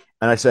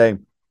 And I say,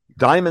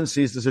 Dimon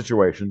sees the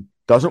situation,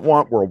 doesn't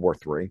want World War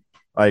III.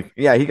 Like,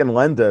 yeah, he can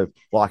lend to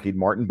Lockheed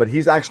Martin, but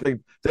he's actually,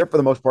 there for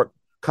the most part,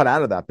 cut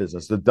out of that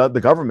business. The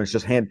government's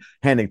just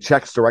handing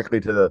checks directly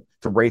to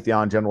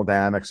Raytheon, General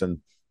Dynamics,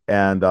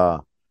 and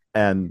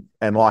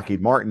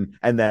Lockheed Martin,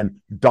 and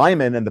then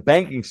Dimon and the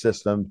banking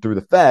system through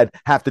the Fed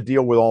have to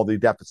deal with all the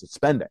deficit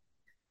spending,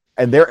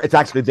 and it's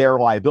actually their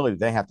liability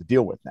they have to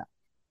deal with now.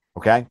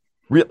 Okay,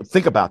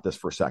 think about this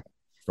for a second,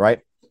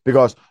 right?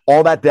 Because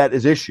all that debt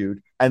is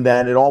issued, and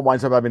then it all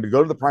winds up having to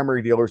go to the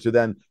primary dealers who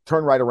then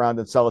turn right around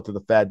and sell it to the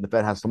Fed, and the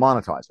Fed has to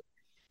monetize it,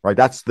 right?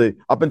 That's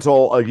up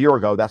until a year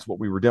ago, that's what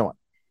we were doing.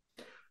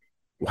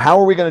 How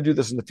are we going to do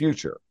this in the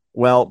future?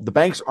 Well, the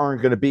banks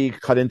aren't going to be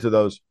cut into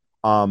those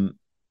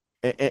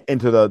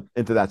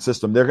into that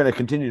system. They're going to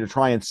continue to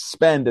try and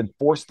spend and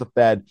force the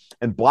Fed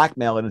and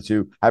blackmail it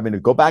into having to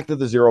go back to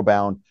the zero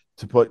bound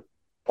to put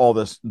all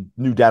this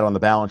new debt on the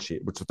balance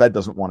sheet, which the Fed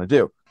doesn't want to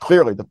do.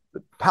 Clearly,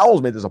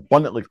 Powell's made this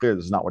abundantly clear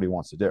this is not what he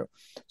wants to do.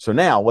 So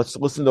now let's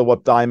listen to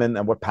what Dimon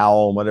and what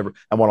Powell and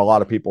what a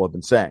lot of people have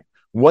been saying.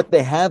 What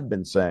they have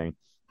been saying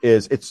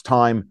is it's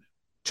time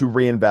to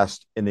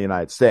reinvest in the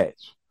United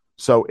States.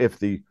 So if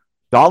the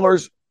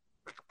dollar's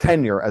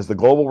tenure as the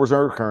global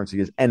reserve currency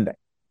is ending,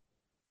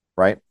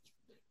 right,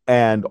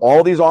 and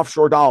all these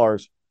offshore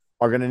dollars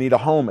are going to need a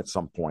home at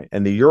some point,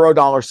 and the euro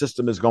dollar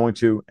system is going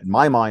to, in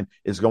my mind,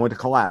 is going to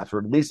collapse, or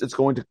at least it's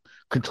going to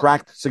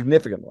contract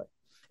significantly.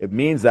 It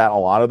means that a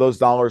lot of those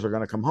dollars are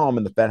going to come home,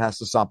 and the Fed has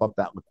to sop up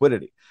that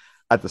liquidity.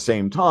 At the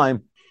same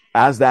time,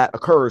 as that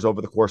occurs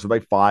over the course of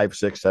a 5,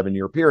 6, 7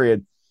 year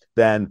period,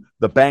 then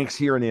the banks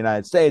here in the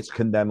United States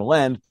can then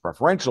lend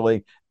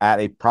preferentially at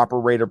a proper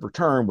rate of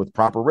return with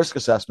proper risk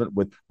assessment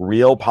with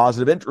real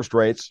positive interest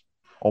rates.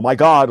 Oh my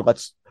God,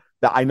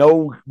 I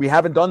know we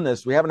haven't done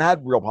this. We haven't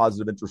had real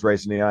positive interest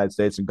rates in the United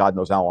States in God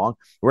knows how long.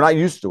 We're not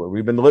used to it.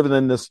 We've been living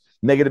in this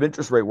negative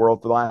interest rate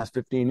world for the last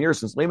 15 years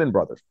since Lehman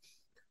Brothers.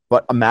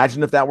 But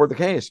imagine if that were the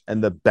case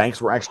and the banks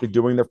were actually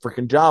doing their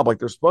freaking job like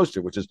they're supposed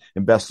to, which is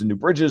invest in new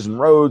bridges and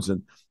roads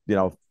and,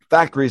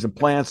 factories and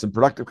plants and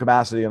productive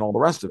capacity and all the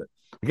rest of it.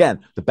 Again,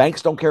 the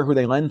banks don't care who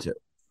they lend to.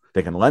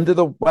 They can lend to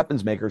the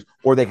weapons makers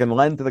or they can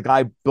lend to the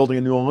guy building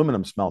a new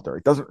aluminum smelter.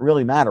 It doesn't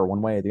really matter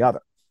one way or the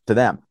other to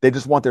them. They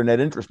just want their net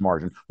interest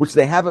margin, which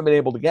they haven't been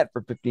able to get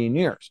for 15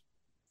 years.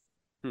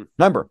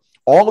 Remember,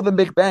 all of the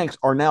big banks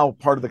are now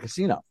part of the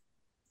casino.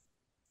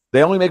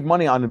 They only make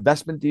money on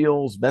investment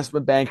deals,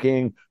 investment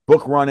banking,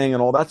 book running,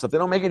 and all that stuff. They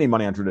don't make any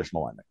money on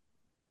traditional lending.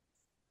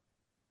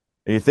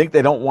 And you think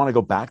they don't want to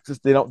go back to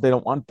they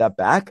don't want that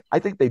back? I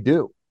think they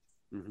do.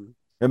 Mm-hmm.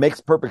 It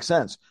makes perfect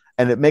sense.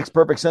 And it makes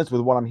perfect sense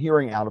with what I'm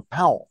hearing out of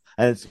Powell.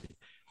 And it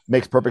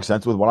makes perfect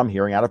sense with what I'm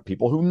hearing out of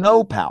people who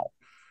know Powell,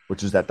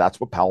 which is that's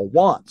what Powell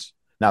wants.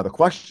 Now, the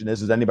question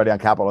is anybody on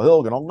Capitol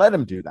Hill going to let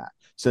him do that?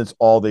 Since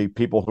all the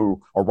people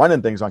who are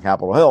running things on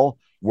Capitol Hill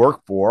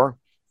work for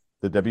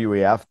the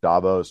WEF,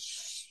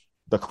 Davos,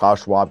 the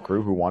Klaus Schwab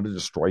crew who want to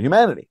destroy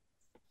humanity.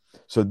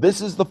 So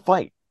this is the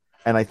fight.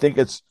 And I think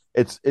it's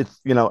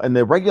and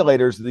the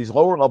regulators, these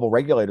lower level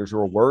regulators who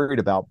are worried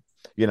about,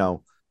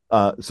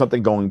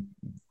 something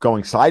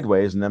going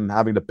sideways and them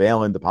having to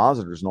bail in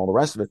depositors and all the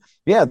rest of it.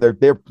 Yeah,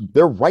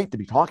 they're right to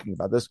be talking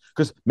about this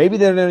because maybe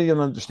they don't even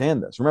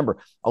understand this. Remember,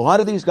 a lot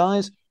of these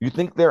guys, you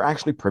think they're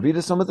actually privy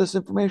to some of this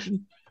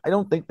information? I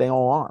don't think they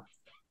all are.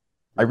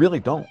 I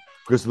really don't.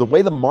 because the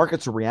way the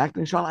markets are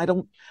reacting,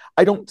 Sean,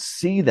 I don't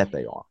see that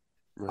they are.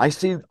 Right. I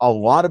see a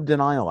lot of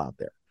denial out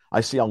there.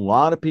 I see a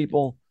lot of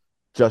people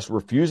just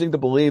refusing to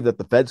believe that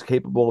the Fed's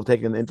capable of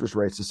taking the interest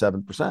rates to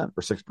 7%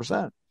 or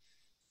 6%.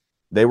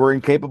 They were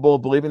incapable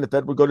of believing the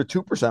Fed would go to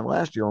 2%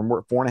 last year, and we're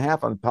at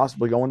 4.5% and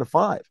possibly going to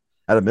 5%.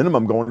 At a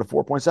minimum, going to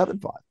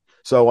 4.75%.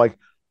 So like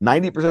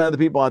 90% of the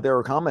people out there who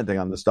are commenting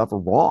on this stuff are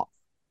wrong.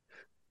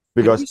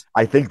 Because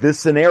I think this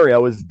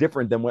scenario is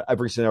different than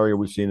every scenario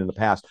we've seen in the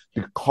past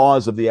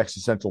because of the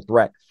existential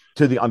threat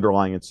to the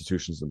underlying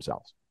institutions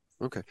themselves.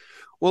 Okay.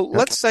 Well,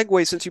 let's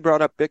segue, since you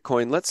brought up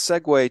Bitcoin, let's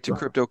segue to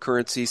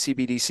cryptocurrency,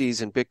 CBDCs,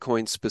 and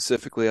Bitcoin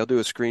specifically. I'll do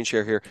a screen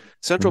share here.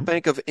 Central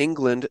Bank of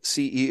England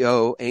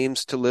CEO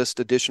aims to list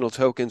additional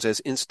tokens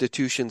as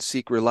institutions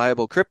seek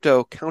reliable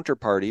crypto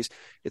counterparties.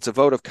 It's a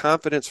vote of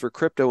confidence for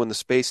crypto when the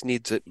space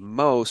needs it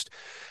most.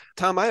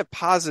 Tom, I have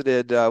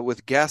posited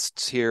with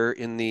guests here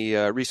in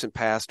the recent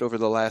past over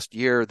the last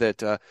year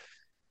that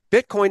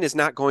Bitcoin is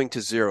not going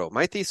to zero.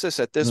 My thesis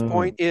at this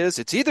point is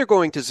it's either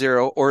going to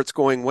zero or it's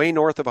going way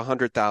north of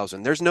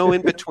 100,000. There's no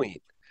in between.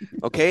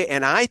 Okay.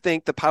 And I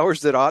think the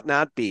powers that ought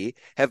not be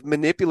have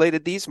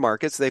manipulated these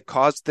markets. They've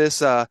caused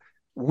this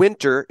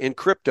winter in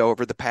crypto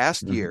over the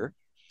past year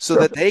so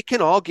that they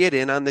can all get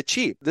in on the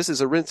cheap. This is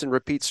a rinse and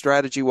repeat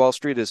strategy Wall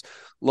Street has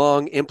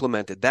long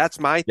implemented. That's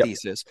my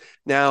thesis.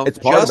 Now, it's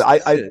part of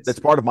it. That's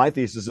part of my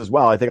thesis as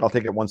well. I think I'll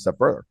take it one step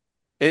further.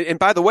 And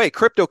by the way,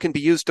 crypto can be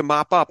used to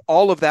mop up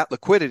all of that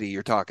liquidity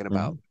you're talking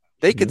about.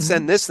 They could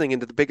send this thing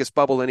into the biggest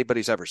bubble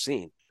anybody's ever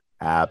seen.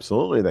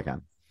 Absolutely, they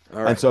can.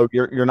 All right. And so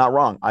you're not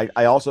wrong.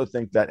 I also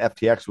think that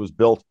FTX was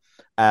built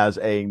as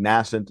a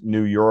nascent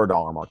new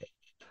Eurodollar market.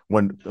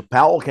 When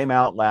Powell came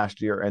out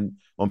last year, and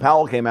when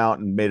Powell came out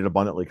and made it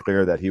abundantly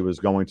clear that he was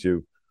going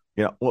to,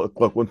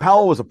 look, when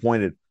Powell was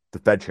appointed the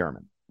Fed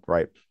chairman,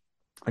 right,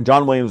 and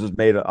John Williams was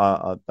made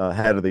a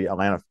head of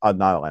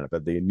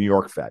the New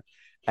York Fed,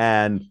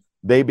 and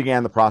they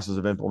began the process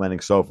of implementing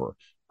SOFR.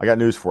 I got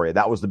news for you.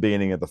 That was the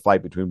beginning of the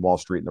fight between Wall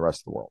Street and the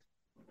rest of the world.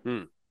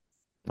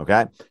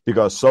 Okay?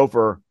 Because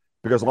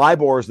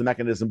LIBOR is the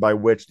mechanism by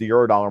which the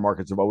Eurodollar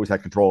markets have always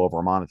had control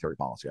over monetary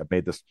policy. I've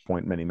made this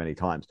point many, many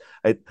times.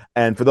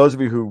 And for those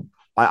of you who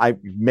I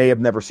may have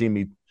never seen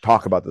me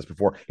talk about this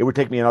before, it would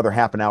take me another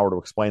half an hour to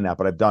explain that,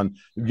 but I've done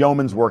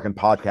yeoman's work in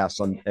podcasts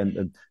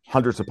and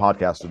hundreds of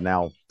podcasts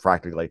now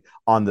practically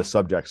on this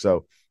subject.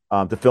 So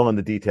to fill in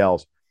the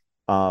details,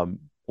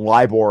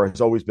 LIBOR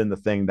has always been the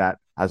thing that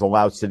has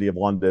allowed City of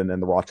London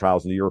and the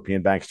Rothschilds and the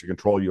European banks to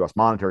control U.S.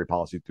 monetary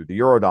policy through the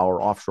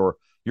Eurodollar, offshore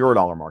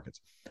Eurodollar markets.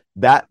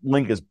 That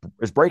link is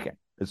breaking.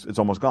 It's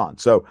almost gone.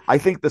 So I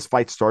think this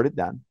fight started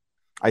then.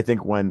 I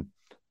think when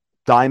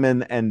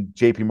Diamond and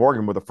JP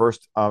Morgan were the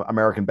first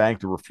American bank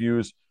to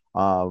refuse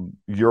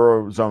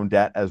Eurozone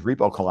debt as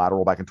repo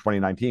collateral back in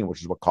 2019,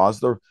 which is what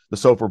caused the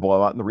SOFR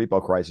blowout and the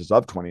repo crisis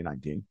of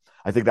 2019.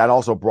 I think that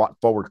also brought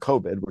forward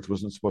COVID, which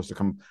wasn't supposed to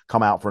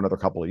come out for another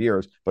couple of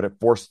years, but it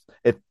forced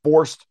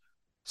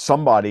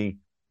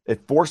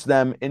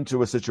them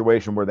into a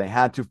situation where they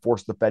had to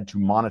force the Fed to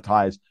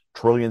monetize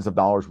trillions of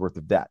dollars worth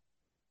of debt,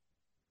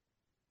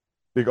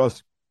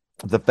 because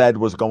the Fed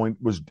was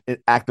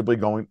actively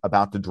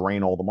about to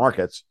drain all the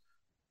markets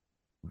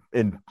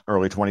in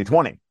early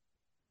 2020.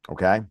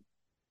 Okay,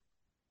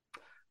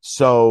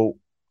 so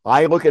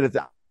I look at it.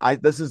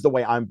 This is the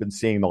way I've been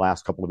seeing the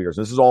last couple of years.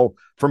 This is all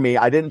for me.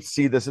 I didn't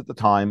see this at the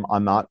time.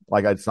 It's not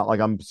like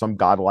I'm some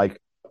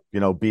godlike,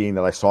 being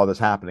that I saw this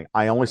happening.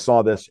 I only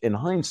saw this in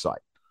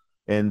hindsight,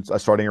 and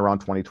starting around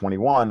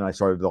 2021, and I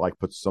started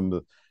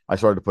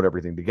to put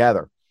everything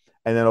together.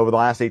 And then over the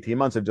last 18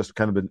 months, I've just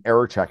kind of been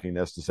error checking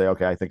this to say,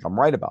 okay, I think I'm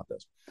right about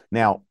this.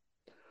 Now,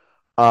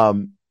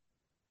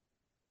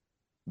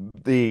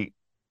 the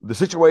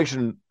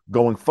situation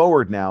going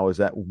forward now is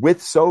that with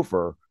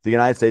SOFR, the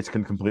United States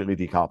can completely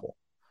decouple.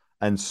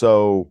 And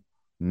so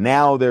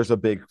now there's a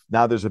big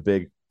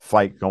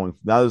fight going.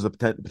 Now there's a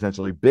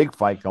potentially big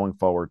fight going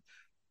forward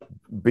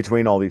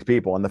between all these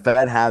people, and the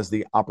Fed has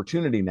the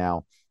opportunity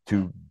now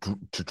to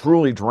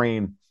truly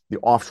drain the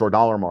offshore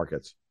dollar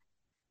markets,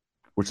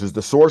 which is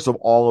the source of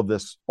all of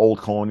this old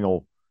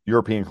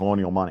European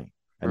colonial money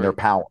and their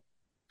power.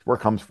 It's where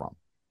it comes from.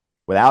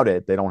 Without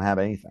it, they don't have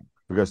anything,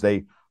 because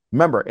they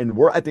remember. And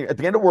at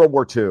the end of World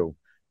War II,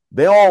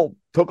 they all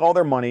took all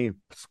their money,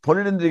 put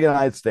it into the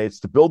United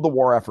States to build the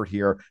war effort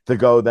here, to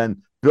go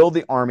then build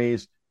the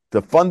armies,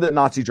 to fund the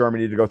Nazi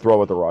Germany to go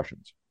throw at the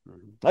Russians.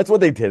 That's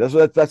what they did.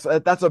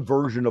 That's a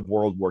version of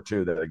World War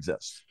II that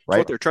exists, right? That's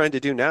what they're trying to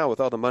do now with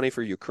all the money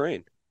for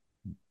Ukraine.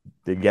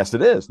 Yes,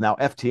 it is. Now,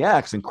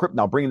 FTX and crypto,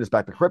 now bringing this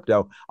back to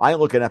crypto, I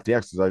look at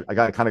FTX because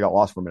I kind of got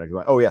lost for a minute.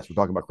 Oh, yes, we're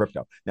talking about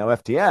crypto. Now,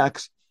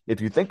 FTX, if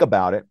you think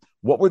about it,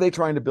 what were they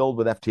trying to build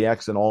with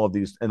FTX and all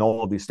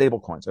of these stable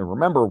coins? And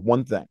remember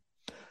one thing.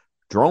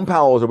 Jerome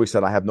Powell has always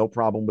said, I have no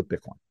problem with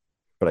Bitcoin,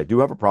 but I do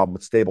have a problem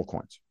with stable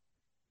coins.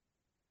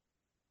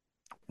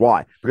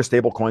 Why? Because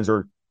stable coins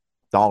are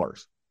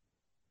dollars.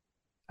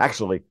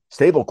 Actually,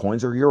 stable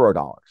coins are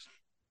Eurodollars.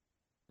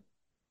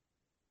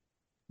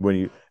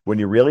 When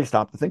you really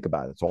stop to think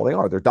about it, that's all they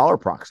are. They're dollar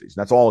proxies.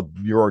 That's all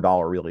euro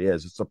dollar really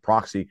is. It's a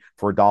proxy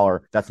for a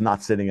dollar that's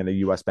not sitting in a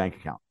U.S. bank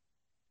account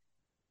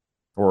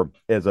or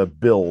as a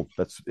bill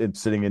that's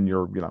sitting in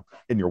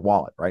your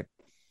wallet, right?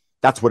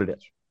 That's what it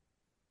is.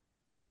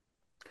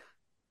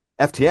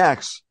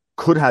 FTX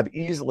could have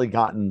easily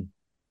gotten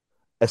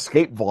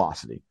escape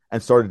velocity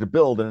and started to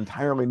build an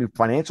entirely new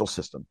financial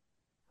system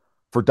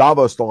for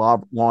Davos to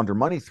launder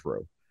money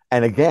through,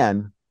 and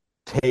again,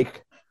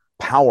 take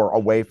power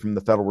away from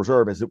the Federal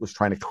Reserve as it was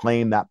trying to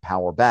claim that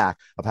power back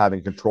of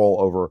having control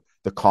over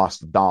the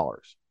cost of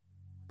dollars,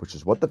 which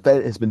is what the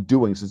Fed has been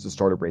doing since it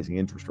started raising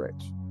interest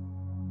rates.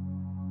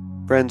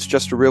 Friends,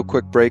 just a real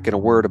quick break and a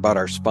word about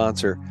our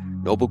sponsor.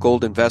 Noble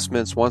Gold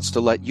Investments wants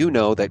to let you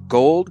know that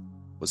gold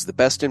was the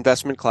best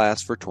investment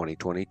class for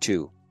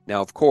 2022.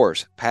 Now, of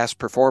course, past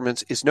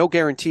performance is no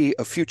guarantee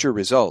of future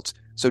results,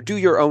 so do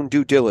your own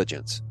due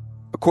diligence.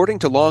 According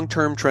to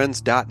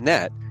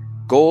longtermtrends.net,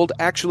 gold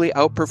actually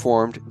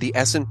outperformed the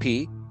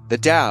S&P, the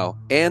Dow,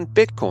 and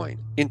Bitcoin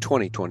in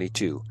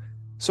 2022.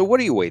 So what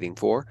are you waiting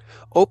for?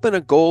 Open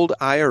a gold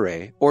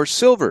IRA or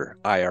silver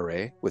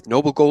IRA with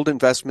Noble Gold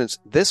Investments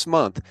this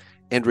month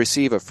and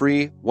receive a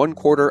free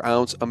 1/4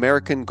 ounce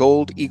American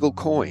Gold Eagle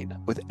coin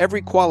with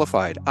every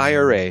qualified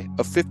IRA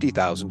of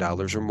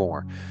 $50,000 or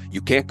more.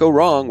 You can't go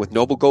wrong with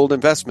Noble Gold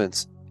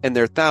Investments and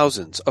their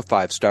thousands of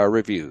 5-star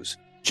reviews.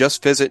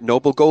 Just visit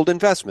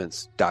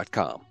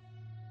noblegoldinvestments.com.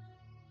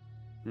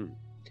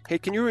 Hey,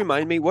 can you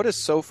remind me, what is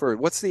SOFR?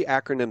 What's the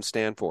acronym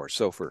stand for,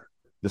 SOFR?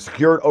 The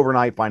Secured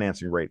Overnight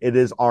Financing Rate. It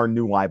is our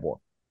new LIBOR.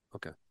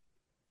 Okay.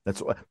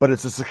 But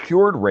it's a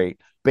secured rate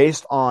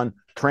based on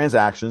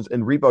transactions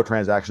and repo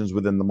transactions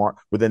within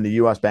the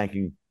U.S.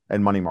 banking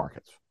and money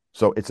markets.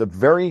 So it's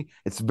very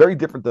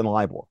different than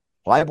LIBOR.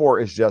 LIBOR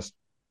is just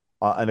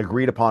an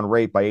agreed upon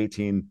rate by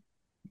 18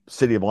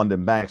 City of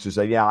London banks who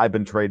say, yeah, I've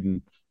been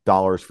trading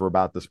dollars for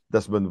about this.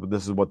 This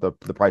is what the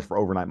price for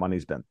overnight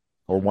money's been,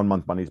 or 1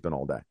 month money's been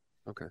all day.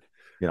 Okay.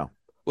 Well,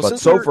 but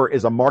SOFR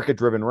is a market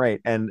driven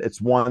rate, and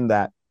it's one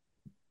that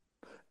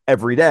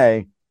every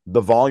day the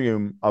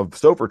volume of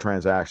SOFR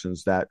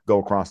transactions that go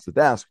across the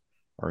desk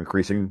are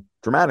increasing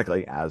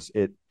dramatically as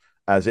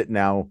it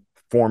now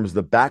forms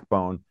the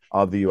backbone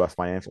of the U.S.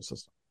 financial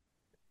system.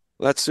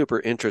 Well, that's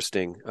super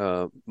interesting,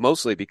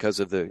 mostly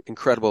because of the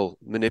incredible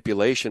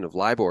manipulation of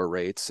LIBOR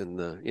rates and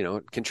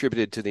it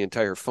contributed to the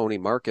entire phony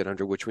market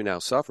under which we now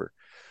suffer.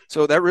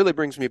 So that really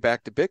brings me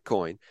back to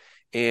Bitcoin.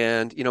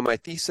 And, my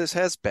thesis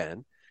has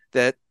been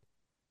that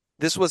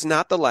this was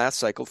not the last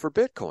cycle for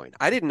Bitcoin.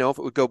 I didn't know if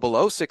it would go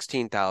below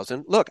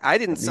 16,000. Look, I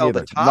didn't sell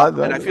the top,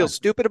 and I feel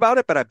stupid about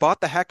it, but I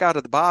bought the heck out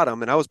of the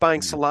bottom, and I was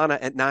buying Solana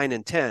at 9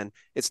 and 10.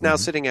 It's now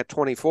sitting at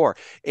 24.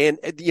 And,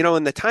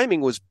 and the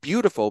timing was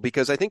beautiful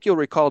because I think you'll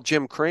recall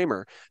Jim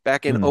Cramer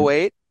back in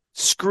 08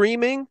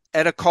 screaming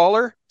at a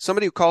caller,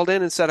 somebody who called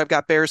in and said, I've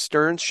got Bear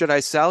Stearns. Should I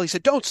sell? He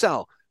said, don't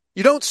sell.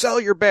 You don't sell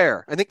your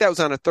bear. I think that was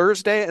on a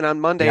Thursday, and on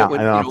Monday it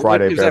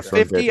was at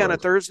 50 on a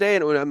Thursday,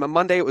 and on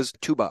Monday it was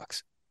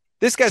 $2.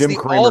 This guy's Jim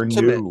Cramer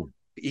ultimate.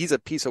 He's a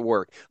piece of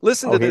work.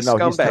 Listen to this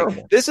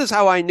scumbag. This is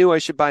how I knew I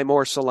should buy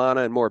more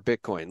Solana and more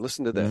Bitcoin.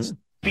 Listen to this.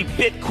 Be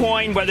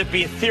Bitcoin, whether it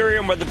be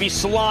Ethereum, whether it be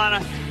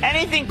Solana,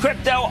 anything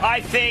crypto,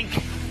 I think.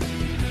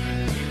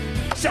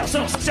 Sell.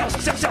 Help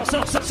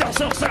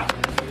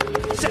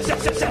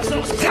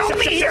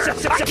me here.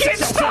 I can't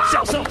stop.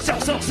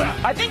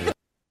 I think.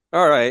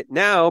 All right.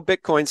 Now,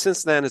 Bitcoin,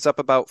 since then, is up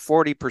about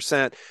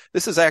 40%.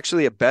 This is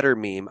actually a better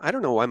meme. I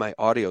don't know why my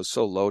audio is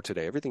so low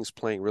today. Everything's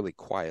playing really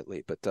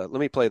quietly, but let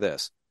me play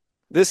this.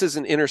 This is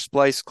an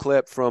intersplice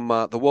clip from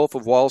The Wolf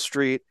of Wall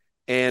Street.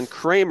 And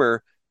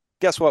Cramer,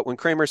 guess what? When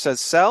Cramer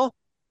says sell,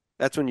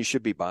 that's when you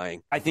should be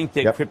buying. I think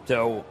that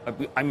crypto,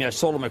 I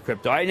sold my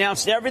crypto. I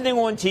announced everything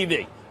on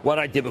TV, what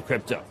I did with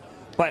crypto.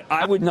 But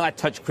I would not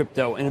touch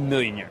crypto in a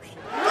million years.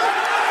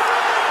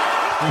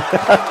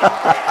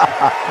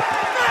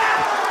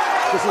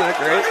 Isn't that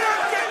great?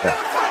 Yeah.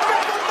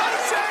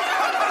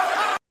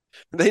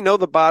 They know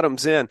the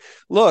bottom's in.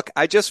 Look,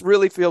 I just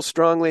really feel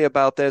strongly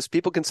about this.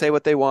 People can say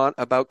what they want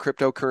about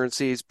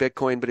cryptocurrencies,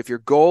 Bitcoin, but if your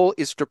goal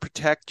is to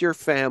protect your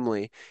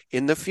family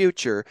in the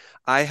future,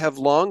 I have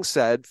long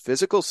said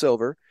physical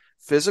silver,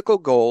 physical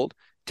gold,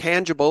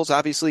 tangibles,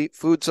 obviously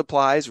food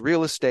supplies,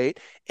 real estate,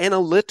 and a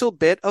little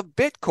bit of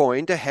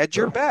Bitcoin to hedge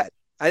your bet.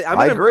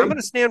 I'm going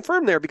to stand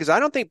firm there because I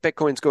don't think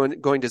Bitcoin's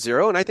going to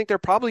zero, and I think they're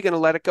probably going to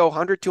let it go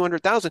 100,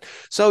 200,000.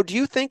 So do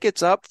you think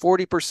it's up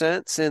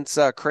 40% since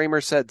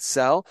Cramer said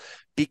sell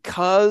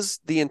because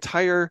the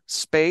entire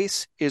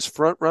space is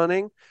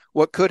front-running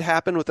what could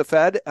happen with the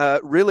Fed,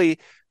 really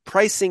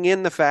pricing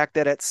in the fact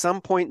that at some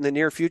point in the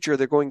near future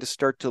they're going to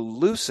start to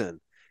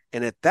loosen?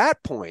 And at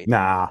that point...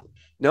 No?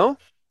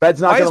 Fed's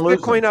not going to loosen. Why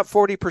is Bitcoin up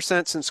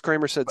 40% since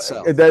Cramer said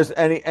sell? There's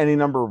any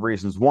number of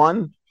reasons.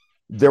 One,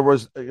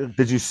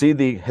 did you see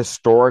the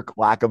historic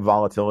lack of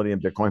volatility in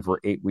Bitcoin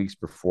for 8 weeks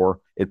before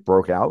it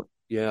broke out?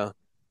 Yeah.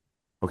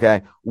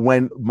 Okay.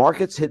 When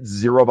markets hit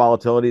zero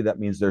volatility, that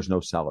means there's no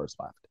sellers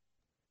left.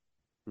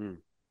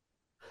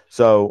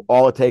 So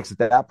all it takes at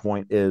that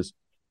point is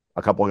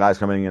a couple of guys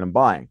coming in and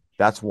buying.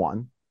 That's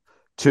one.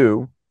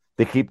 Two,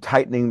 they keep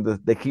tightening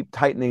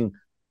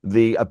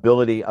the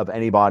ability of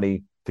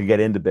anybody to get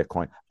into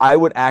Bitcoin. I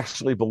would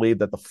actually believe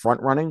that the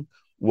front running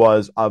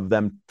was of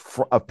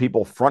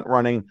people front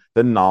running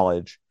the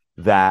knowledge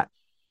that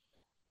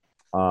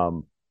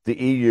the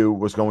EU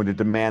was going to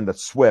demand that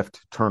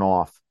SWIFT turn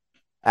off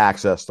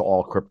access to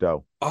all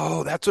crypto.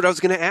 Oh, that's what I was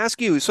going to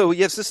ask you. So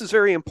yes, this is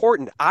very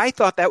important. I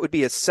thought that would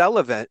be a sell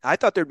event. I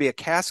thought there'd be a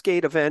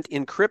cascade event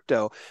in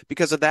crypto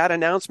because of that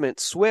announcement.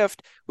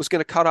 SWIFT was going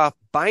to cut off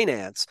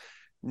Binance.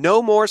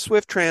 No more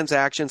SWIFT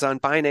transactions on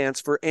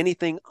Binance for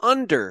anything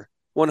under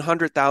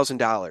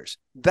 $100,000.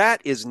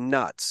 That is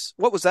nuts.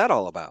 What was that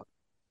all about?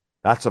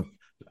 This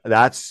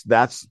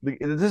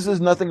is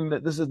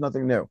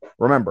nothing new.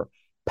 Remember,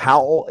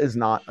 Powell is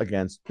not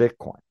against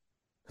Bitcoin.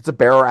 It's a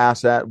bearer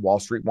asset. Wall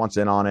Street wants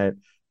in on it.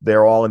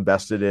 They're all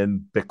invested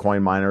in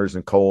Bitcoin miners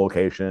and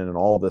co-location and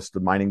all this, the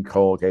mining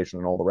co-location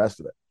and all the rest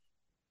of it.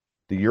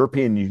 The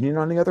European Union,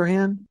 on the other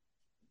hand,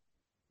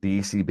 the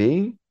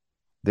ECB,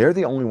 they're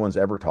the only ones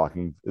ever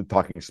talking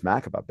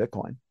smack about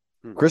Bitcoin.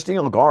 Christine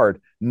Lagarde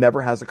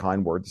never has a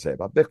kind word to say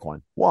about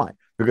Bitcoin. Why?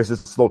 Because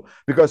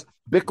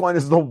Bitcoin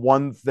is the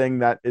one thing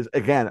that is,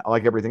 again,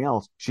 like everything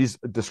else, she's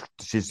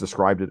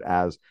described it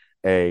as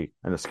an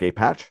escape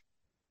hatch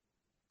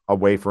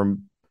away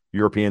from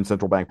European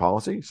central bank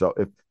policy. So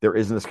if there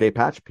is an escape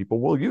hatch,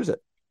 people will use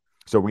it.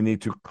 So we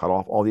need to cut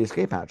off all the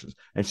escape hatches.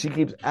 And she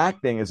keeps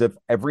acting as if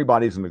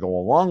everybody's going to go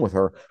along with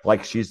her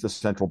like she's the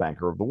central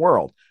banker of the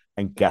world.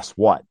 And guess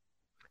what?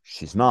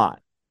 She's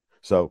not.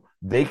 So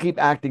they keep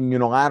acting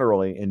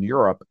unilaterally in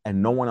Europe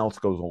and no one else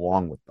goes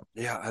along with them.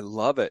 Yeah, I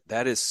love it.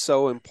 That is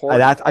so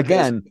important. And that's,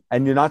 again,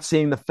 and you're not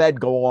seeing the Fed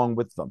go along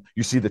with them.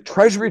 You see the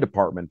Treasury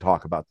Department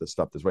talk about this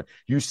stuff this way.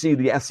 You see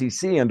the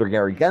SEC under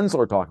Gary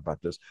Gensler talk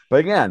about this.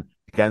 But again,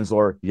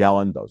 Gensler,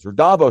 Yellen, those are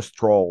Davos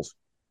trolls.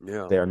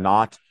 Yeah.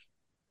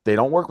 They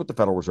don't work with the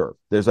Federal Reserve.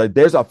 There's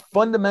a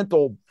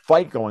fundamental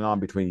fight going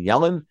on between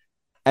Yellen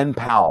and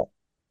Powell.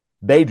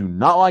 They do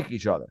not like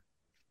each other.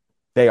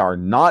 They are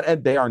not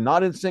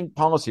in sync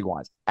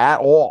policy-wise at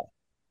all.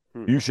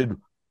 You should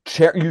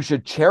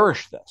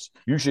cherish this.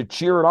 You should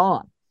cheer it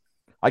on.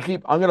 I'm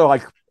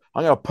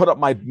gonna put up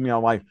my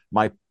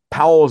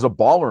Powell is a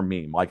baller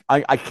meme. Like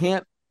I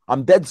can't.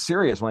 I'm dead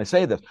serious when I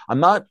say this. I'm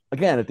not.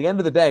 Again, at the end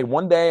of the day,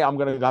 one day I'm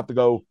gonna have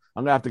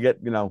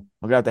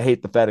to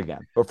hate the Fed again.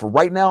 But for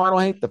right now, I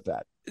don't hate the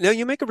Fed. Now,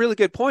 you make a really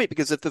good point,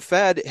 because if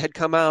Powell had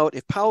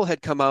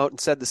come out and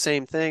said the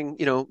same thing,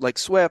 like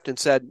SWIFT, and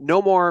said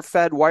no more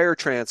Fed wire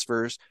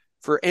transfers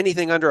for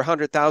anything under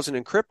 100,000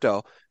 in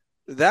crypto,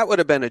 that would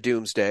have been a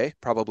doomsday,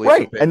 probably.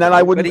 Right. And then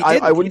I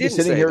wouldn't be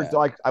sitting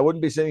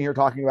here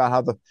talking about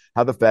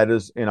how the Fed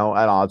is, at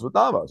odds with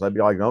Davos. I'd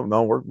be like,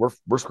 no,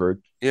 we're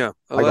screwed. Yeah.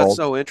 Oh, that's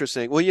so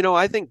interesting. Well,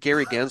 I think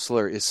Gary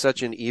Gensler is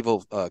such an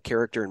evil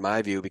character in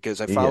my view, because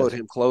I followed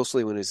him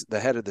closely when he was the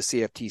head of the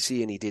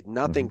CFTC, and he did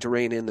nothing to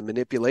rein in the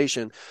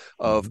manipulation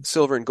of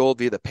silver and gold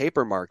via the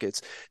paper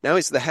markets. Now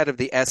he's the head of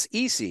the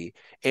SEC,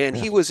 and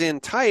he was in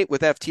tight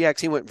with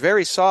FTX. He went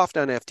very soft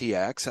on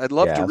FTX. I'd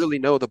love to really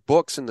know the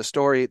books and the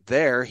story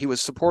there. He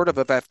was supportive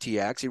of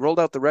FTX. He rolled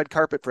out the red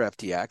carpet for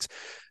FTX.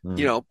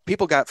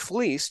 People got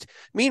fleeced.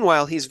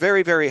 Meanwhile, he's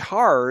very, very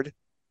hard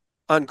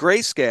on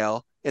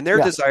Grayscale and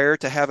their desire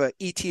to have a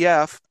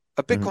ETF,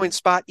 a Bitcoin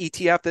spot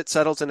ETF that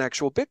settles an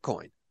actual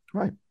Bitcoin.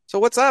 Right. So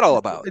what's that all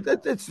about?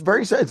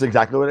 It's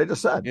exactly what I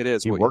just said. It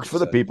is. He works for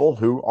the people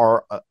who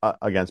are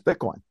against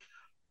Bitcoin.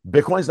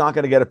 Bitcoin's not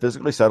going to get a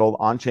physically settled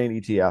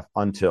on-chain ETF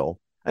until,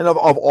 and of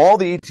all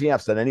the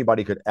ETFs that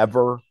anybody could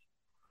ever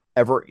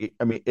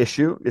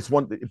issue,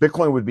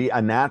 Bitcoin would be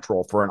a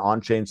natural for an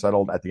on-chain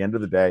settled, at the end of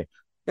the day,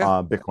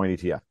 Bitcoin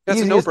ETF. That's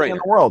Easiest a no-brainer thing in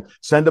the world.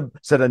 Send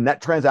a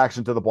net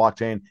transaction to the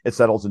blockchain. It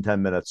settles in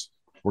 10 minutes.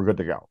 We're good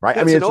to go, right?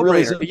 That's it's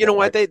really simple. You know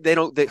what? They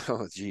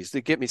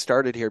get me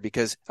started here,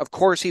 because of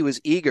course he was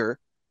eager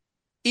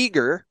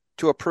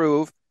to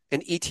approve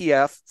an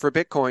ETF for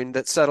Bitcoin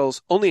that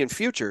settles only in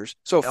futures.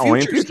 So a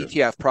futures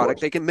ETF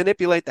product, they can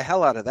manipulate the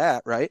hell out of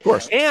that, right? Of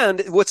course.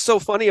 And what's so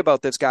funny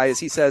about this guy is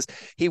he says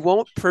he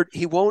won't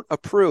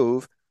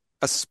approve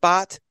a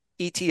spot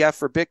ETF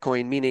for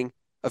Bitcoin, meaning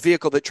a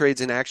vehicle that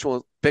trades in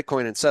actual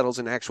Bitcoin and settles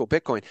in actual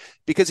Bitcoin,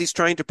 because he's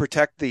trying to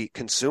protect the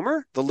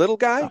consumer, the little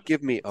guy.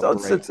 Give me a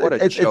break. What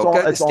a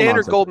joke.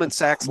 Standard Goldman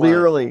Sachs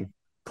line.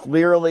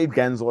 Clearly,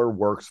 Gensler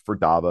works for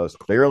Davos.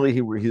 Clearly,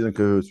 he's in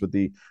cahoots with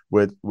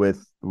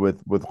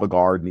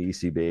Lagarde and the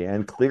ECB,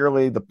 and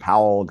clearly the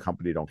Powell and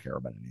company don't care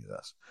about any of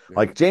this.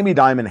 Like, Jamie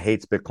Dimon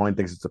hates Bitcoin,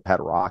 thinks it's a pet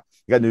rock.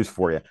 I got news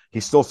for you. He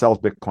still sells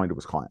Bitcoin to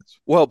his clients.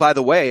 Well, by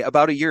the way,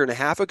 about a year and a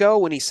half ago,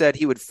 when he said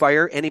he would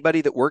fire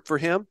anybody that worked for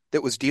him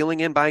that was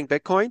dealing in buying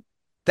Bitcoin,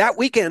 that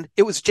weekend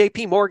it was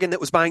JP Morgan that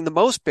was buying the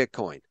most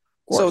Bitcoin.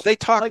 So they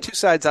talk two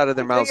sides out of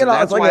their mouths.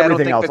 That's why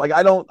everything else.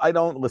 I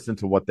don't listen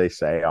to what they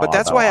say. But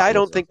that's why I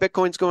don't think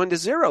Bitcoin's going to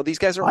zero. These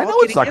guys are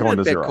all getting in on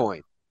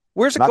Bitcoin.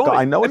 Where's it going?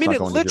 I know.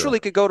 It literally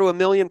could go to $1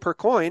 million per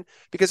coin,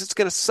 because it's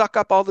going to suck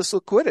up all this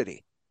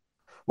liquidity.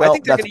 Well, I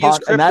think they're going to use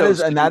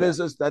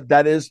cryptos.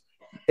 that is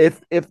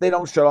if they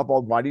don't shut off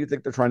why do you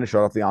think they're trying to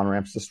shut off the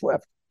on-ramps to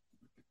SWIFT?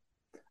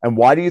 And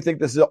why do you think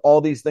this is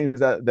all these things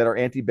that are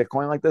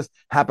anti-Bitcoin like this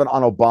happen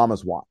on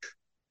Obama's watch,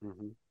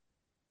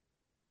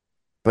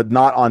 but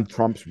not on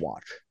Trump's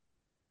watch?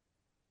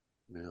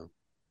 Yeah.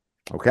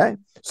 Okay.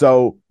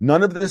 So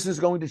none of this is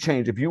going to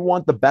change. If you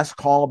want the best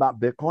call about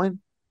Bitcoin,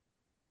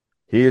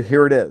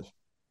 here it is.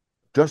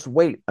 Just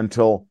wait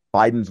until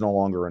Biden's no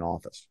longer in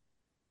office.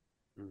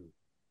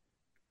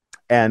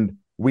 And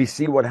we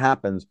see what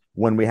happens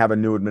when we have a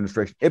new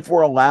administration, if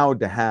we're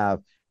allowed to have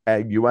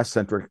a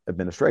U.S.-centric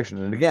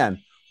administration. And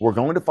again, we're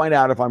going to find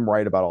out if I'm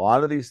right about a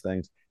lot of these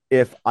things.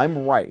 If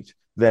I'm right,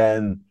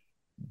 then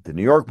the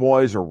New York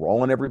boys are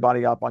rolling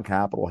everybody up on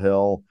Capitol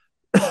Hill,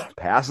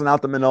 passing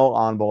out the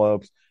manila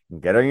envelopes,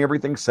 and getting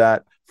everything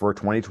set for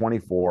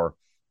 2024.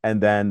 And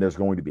then there's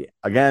going to be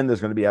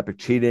epic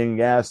cheating.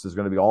 Yes, there's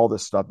going to be all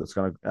this stuff that's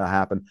going to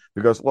happen.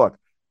 Because, look,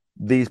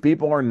 these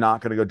people are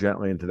not going to go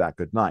gently into that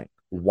good night.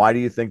 Why do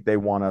you think they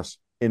want us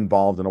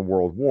involved in a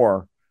world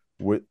war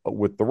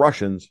with the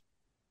Russians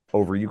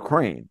over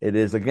Ukraine? It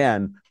is,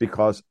 again,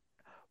 because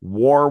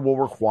war will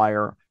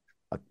require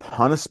a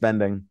ton of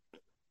spending,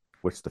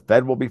 which the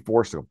Fed will be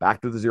forced to go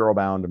back to the zero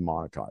bound and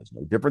monetize.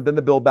 No different than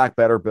the Build Back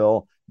Better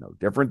bill, no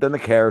different than the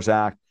CARES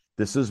Act.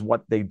 This is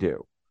what they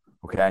do.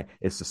 Okay.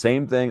 It's the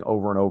same thing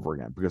over and over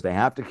again because they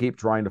have to keep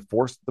trying to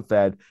force the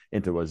Fed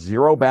into a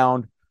zero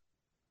bound,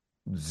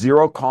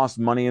 zero cost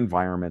money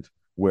environment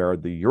where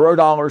the euro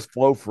dollars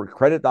flow for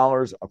credit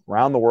dollars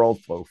around the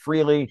world flow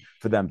freely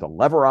for them to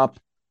lever up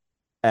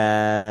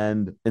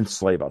and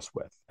enslave us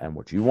with. And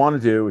what you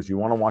want to do is you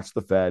want to watch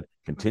the Fed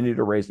continue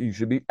to raise. You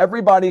should be,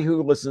 everybody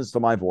who listens to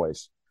my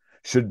voice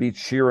should be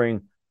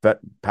cheering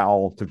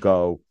Powell to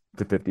go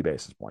to 50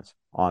 basis points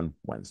on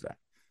Wednesday,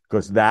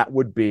 because that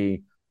would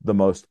be the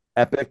most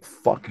epic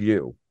fuck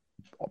you,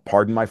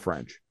 pardon my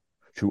French,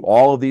 to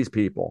all of these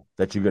people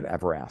that you could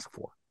ever ask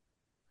for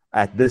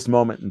at this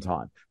moment in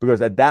time.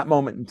 Because at that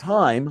moment in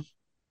time,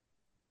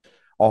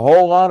 a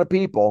whole lot of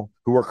people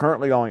who are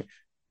currently going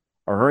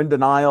are in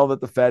denial that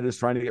the Fed is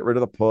trying to get rid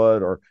of the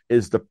put, or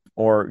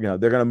they're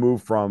going to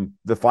move from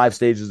the 5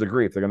 stages of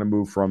grief. They're going to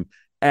move from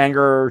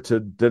anger to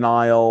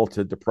denial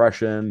to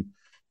depression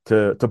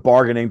to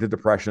bargaining to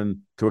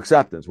depression to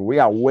acceptance. Well, we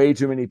got way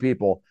too many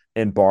people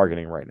in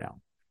bargaining right now.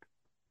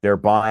 They're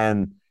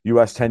buying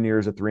U.S. 10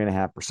 years at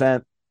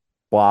 3.5%,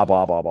 blah,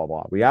 blah, blah, blah,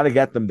 blah. We got to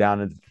get them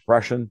down into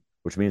depression,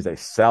 which means they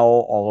sell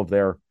all of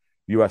their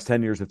U.S.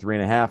 10 years at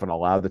 3.5 and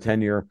allow the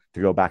 10-year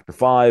to go back to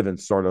 5 and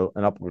start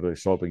an upwardly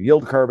sloping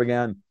yield curve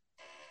again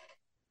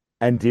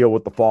and deal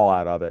with the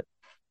fallout of it.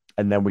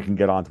 And then we can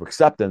get on to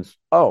acceptance.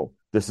 Oh,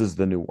 this is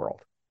the new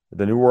world.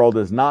 The new world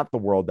is not the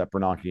world that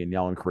Bernanke and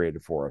Yellen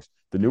created for us.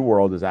 The new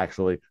world is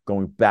actually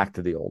going back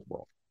to the old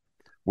world,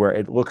 where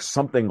it looks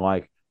something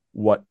like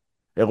the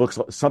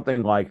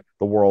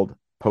world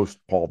post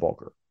Paul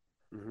Volcker.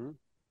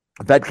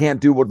 The Fed can't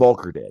do what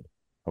Volcker did,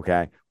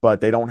 okay?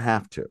 But they don't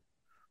have to.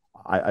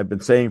 I've been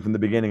saying from the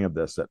beginning of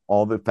this that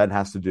all the Fed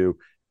has to do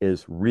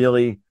is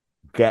really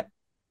they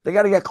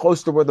got to get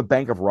close to where the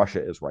Bank of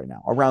Russia is right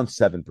now, around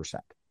 7%.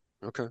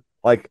 Okay.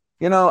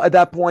 At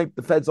that point,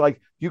 the Fed's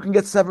like, you can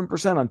get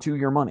 7% on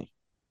 2-year money.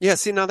 Yeah.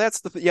 See, now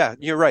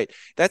you're right.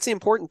 That's the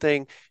important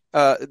thing,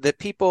 that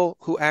people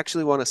who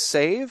actually want to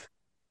save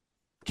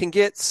can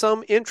get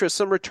some interest,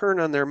 some return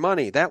on their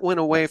money. That went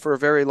away for a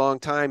very long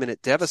time, and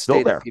it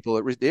devastated people.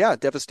 It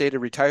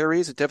devastated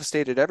retirees. It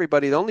devastated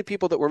everybody. The only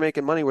people that were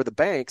making money were the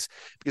banks,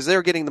 because they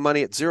were getting the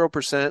money at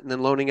 0% and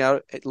then loaning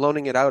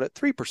it out at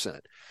 3%.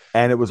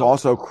 And it was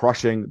also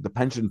crushing the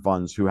pension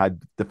funds who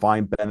had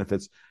defined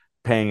benefits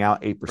paying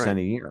out 8%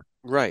 a year.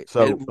 Right.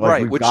 So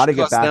we've got to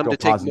get back them to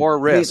take more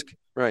risk.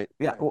 Right.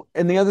 Yeah.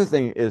 And the other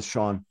thing is,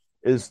 Sean,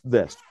 is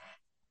this.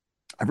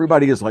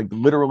 Everybody is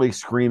literally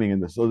screaming in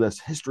this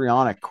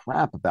histrionic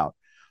crap about,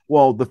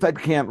 well, the Fed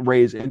can't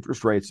raise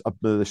interest rates,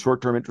 the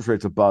short-term interest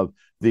rates above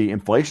the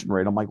inflation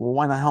rate. I'm like, well,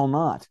 why the hell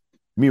not?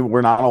 I mean,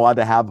 we're not allowed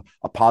to have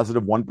a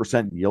positive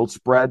 1% yield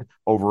spread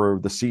over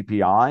the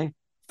CPI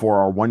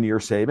for our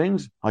 1-year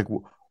savings.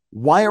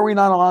 Why are we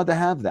not allowed to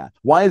have that?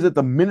 Why is it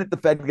the minute the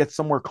Fed gets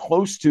somewhere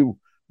close to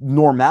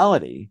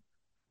normality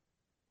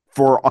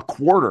for a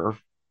quarter,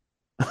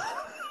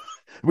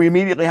 we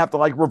immediately have to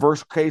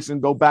reverse case and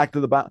go back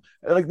to the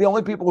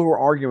only people who are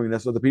arguing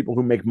this are the people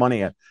who make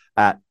money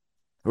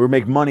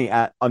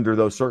under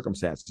those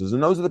circumstances.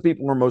 And those are the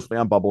people who are mostly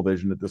on bubble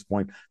vision at this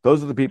point.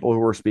 Those are the people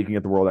who are speaking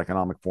at the World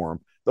Economic Forum.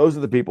 Those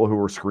are the people who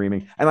are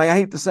screaming. And I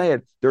hate to say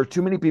it, there are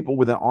too many people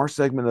within our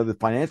segment of the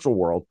financial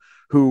world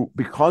who,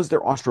 because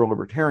they're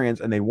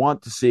Austro-libertarians and they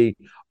want to see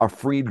a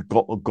free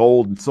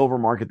gold and silver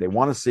market, they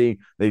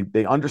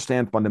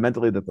understand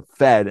fundamentally that the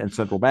Fed and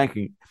central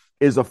banking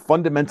is a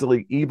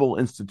fundamentally evil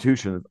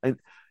institution, and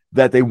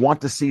that they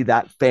want to see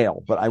that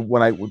fail. But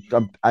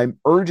I'm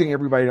urging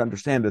everybody to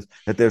understand is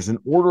that there's an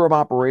order of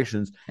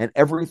operations and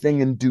everything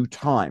in due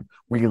time.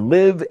 We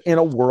live in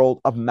a world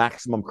of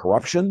maximum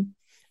corruption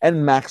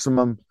and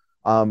maximum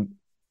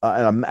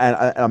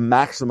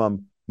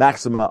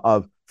maximum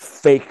of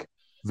fake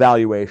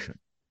valuation.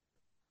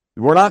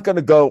 We're not going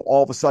to go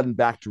all of a sudden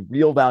back to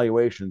real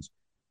valuations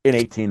in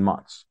 18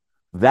 months.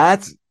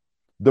 That's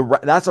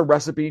a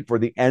recipe for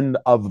the end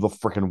of the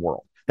freaking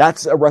world.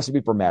 That's a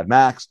recipe for Mad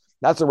Max.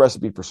 That's a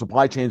recipe for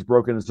supply chains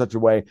broken in such a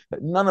way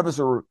that none of us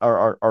are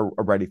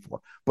ready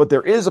for. But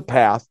there is a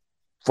path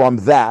from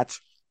that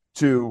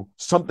to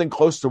something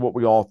close to what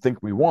we all think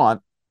we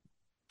want,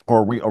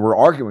 or we're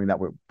arguing that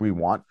we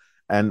want.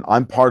 And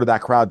I'm part of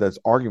that crowd that's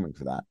arguing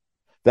for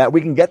that we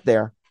can get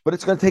there, but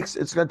it's going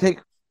to take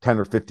 10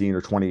 or 15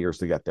 or 20 years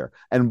to get there.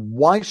 And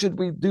why should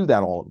we do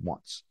that all at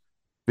once?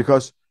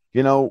 Because,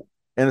 in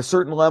a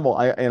certain level,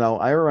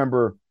 I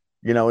remember,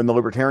 in the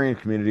libertarian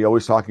community,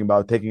 always talking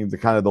about taking the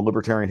kind of the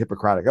libertarian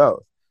Hippocratic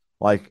oath.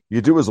 Like,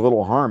 you do as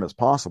little harm as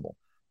possible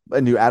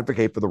and you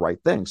advocate for the right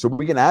thing. So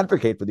we can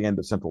advocate for the end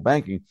of central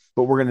banking,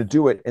 but we're going to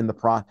do it in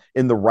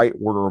the right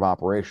order of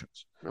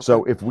operations. Okay.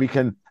 So if we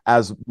can,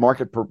 as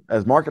market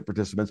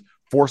participants,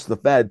 force the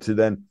Fed to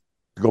then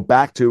go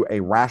back to a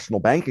rational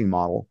banking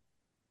model,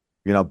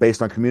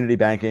 based on community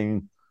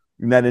banking,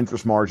 net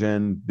interest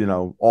margin,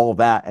 all of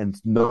that, and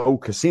no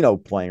casino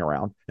playing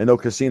around and no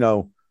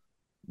casino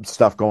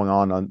stuff going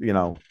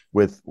on,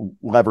 with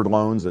levered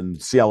loans and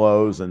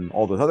CLOs and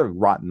all this other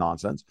rotten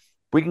nonsense.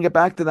 If we can get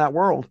back to that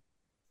world,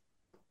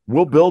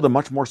 we'll build a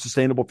much more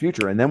sustainable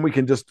future. And then we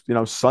can just,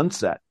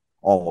 sunset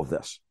all of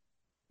this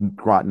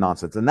rotten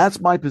nonsense. And that's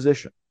my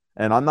position.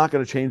 And I'm not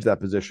going to change that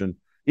position,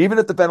 even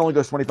if the Fed only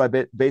goes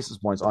 25 basis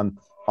points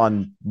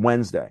on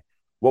Wednesday.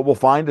 What we'll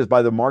find is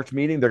by the March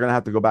meeting, they're going to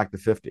have to go back to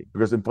 50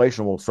 because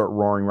inflation will start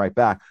roaring right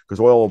back because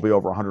oil will be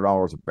over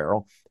 $100 a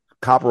barrel.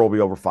 Copper will be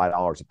over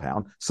 $5 a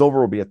pound. Silver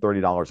will be at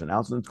 $30 an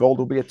ounce, and gold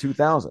will be at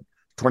 $2,000,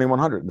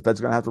 $2,100. And the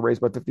Fed's going to have to raise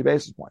by 50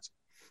 basis points.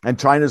 And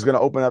China's going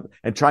to open up,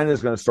 and China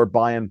is going to start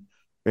buying,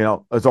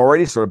 it's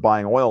already started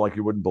buying oil like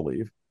you wouldn't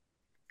believe.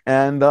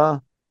 And,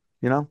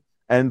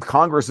 and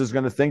Congress is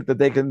going to think that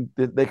they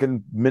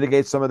can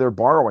mitigate some of their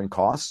borrowing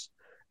costs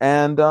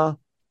and,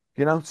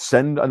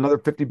 send another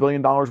 $50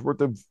 billion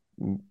worth of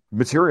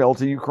material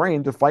to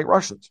Ukraine to fight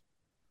Russians.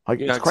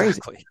 It's crazy.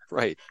 Exactly.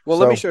 Right. Well,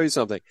 let me show you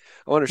something.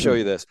 I want to show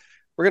you this.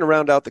 We're going to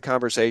round out the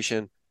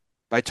conversation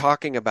by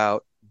talking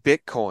about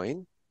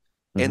Bitcoin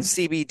and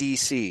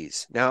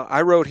CBDCs. Now,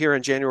 I wrote here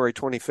on January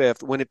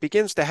 25th, when it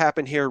begins to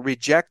happen here,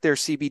 reject their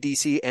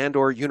CBDC and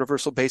or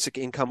universal basic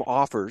income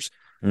offers.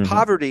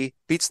 Poverty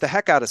beats the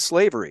heck out of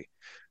slavery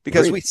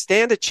because we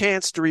stand a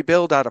chance to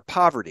rebuild out of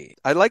poverty.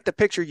 I like the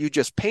picture you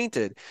just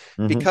painted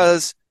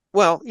because,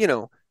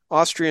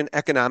 Austrian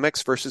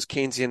economics versus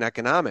Keynesian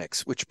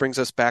economics, which brings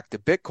us back to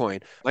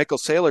Bitcoin. Michael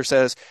Saylor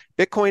says,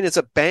 Bitcoin is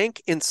a bank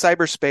in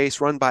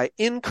cyberspace run by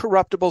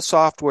incorruptible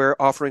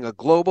software offering a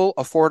global,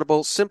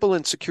 affordable, simple,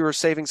 and secure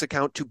savings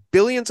account to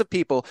billions of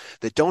people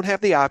that don't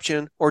have the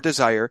option or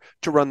desire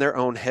to run their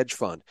own hedge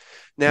fund.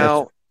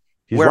 Now,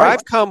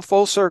 I've come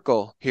full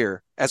circle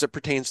here as it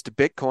pertains to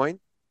Bitcoin,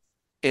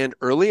 and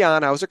early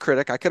on, I was a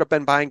critic. I could have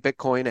been buying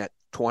Bitcoin at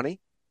 20,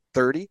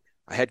 30.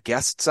 I had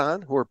guests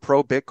on who were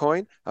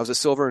pro-Bitcoin. I was a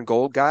silver and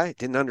gold guy,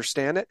 didn't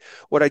understand it.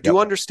 What I do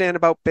understand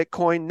about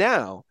Bitcoin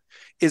now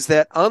is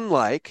that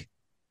unlike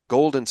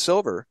gold and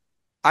silver,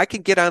 I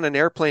can get on an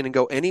airplane and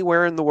go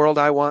anywhere in the world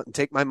I want and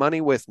take my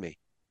money with me.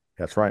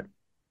 That's right.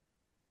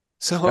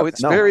 So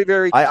it's very,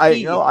 very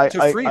key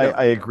to freedom.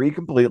 I agree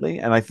completely.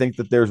 And I think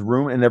that there's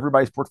room in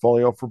everybody's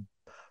portfolio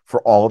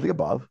for all of the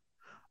above.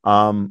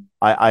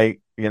 I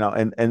when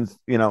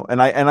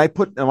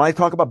I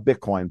talk about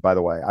Bitcoin, by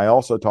the way, I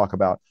also talk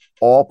about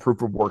all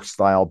proof of work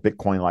style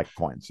Bitcoin-like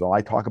coins. So I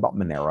talk about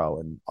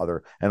Monero and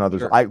others.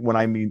 Sure. I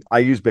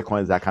use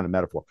Bitcoin as that kind of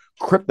metaphor.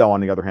 Crypto,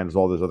 on the other hand, is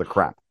all this other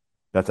crap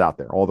that's out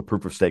there, all the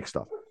proof of stake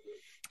stuff.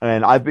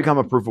 And I've become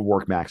a proof of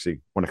work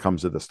maxi when it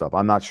comes to this stuff.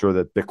 I'm not sure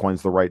that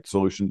Bitcoin's the right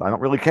solution. I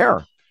don't really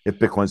care if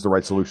Bitcoin's the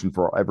right solution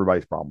for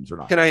everybody's problems or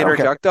not. Can I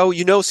interject, though?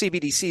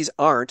 CBDCs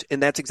aren't,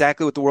 and that's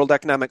exactly what the World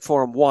Economic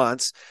Forum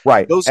wants.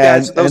 Right. Those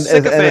guys,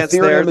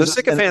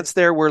 sycophants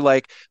there were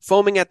like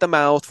foaming at the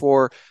mouth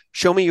for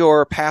show me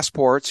your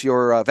passports,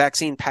 your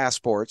vaccine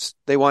passports.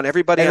 They want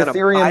everybody on a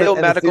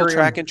biomedical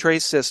track and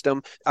trace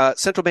system.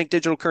 Central bank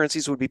digital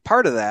currencies would be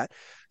part of that.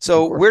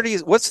 So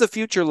what's the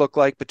future look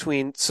like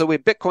so we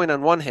have Bitcoin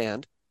on one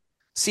hand,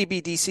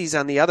 CBDCs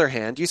on the other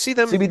hand? You see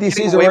them.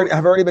 CBDCs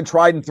have already been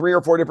tried in 3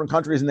 or 4 different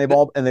countries, and they've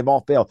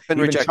all failed.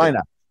 Even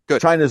China.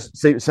 Good. China's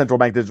central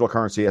bank digital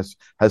currency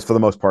has for the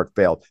most part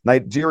failed.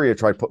 Nigeria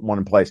tried putting one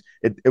in place.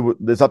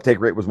 This uptake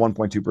rate was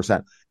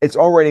 1.2%. It's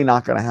already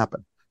not going to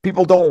happen.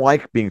 People don't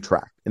like being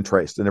tracked and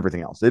traced and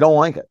everything else. They don't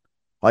like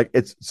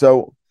it.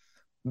 So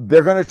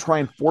they're going to try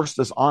and force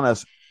this on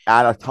us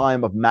at a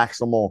time of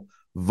maximal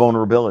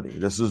vulnerability.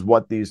 This is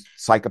what these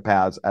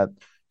psychopaths at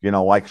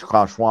like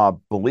Klaus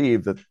Schwab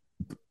believe that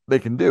they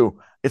can do.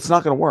 It's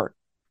not going to work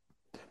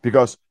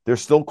because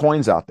there's still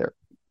coins out there.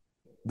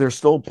 There's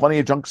still plenty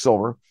of junk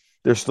silver.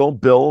 There's still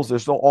bills.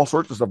 There's still all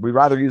sorts of stuff. We'd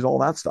rather use all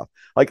that stuff.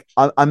 Like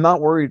I'm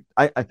not worried.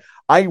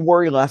 I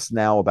worry less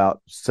now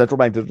about central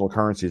bank digital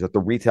currencies at the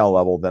retail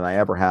level than I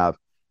ever have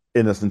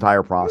in this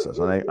entire process.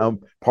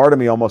 And part of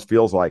me almost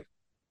feels like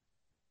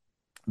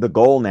the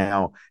goal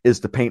now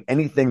is to paint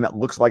anything that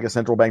looks like a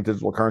central bank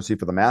digital currency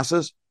for the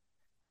masses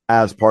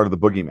as part of the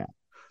boogeyman.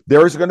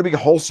 There is going to be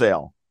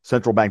wholesale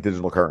central bank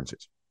digital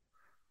currencies,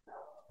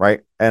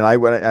 right? And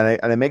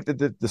I make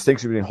the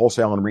distinction between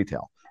wholesale and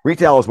retail.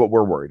 Retail is what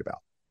we're worried about.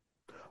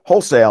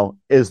 Wholesale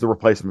is the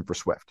replacement for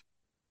SWIFT.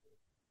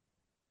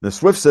 The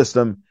SWIFT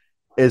system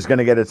is going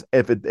to get its,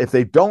 if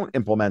they don't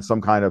implement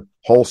some kind of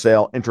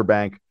wholesale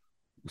interbank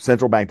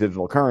central bank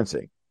digital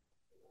currency,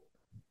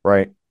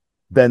 right,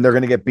 then they're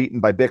going to get beaten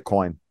by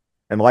Bitcoin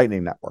and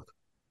Lightning Network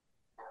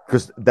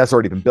because that's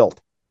already been built.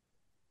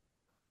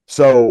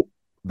 So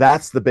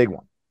that's the big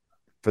one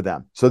for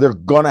them. So they're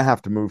going to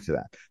have to move to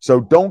that. So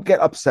don't get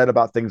upset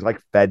about things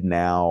like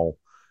FedNow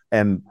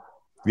and,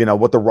 you know,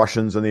 what the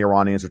Russians and the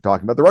Iranians are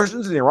talking about. The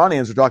Russians and the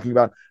Iranians are talking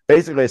about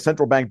basically a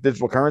central bank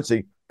digital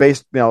currency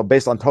based on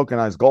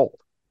tokenized gold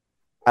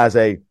as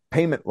a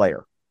payment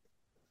layer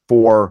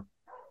for,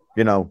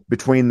 you know,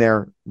 between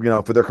their, you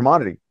know, for their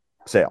commodity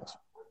sales,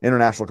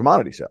 international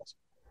commodity sales.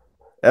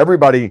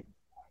 Everybody,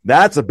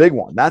 that's a big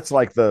one. That's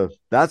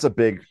a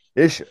big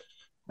issue.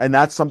 And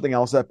that's something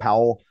else that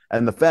Powell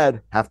and the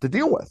Fed have to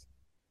deal with.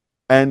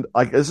 And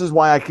like, this is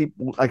why I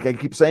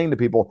keep saying to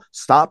people,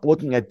 stop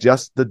looking at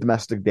just the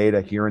domestic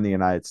data here in the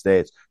United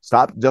States.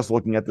 Stop just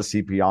looking at the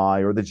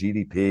CPI or the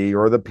GDP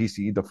or the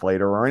PCE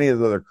deflator or any of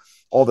the other,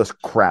 all this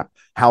crap,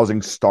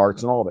 housing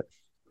starts and all of it.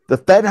 The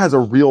Fed has a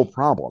real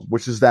problem,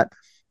 which is that,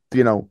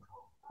 you know,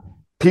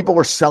 people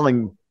are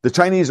selling, the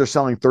Chinese are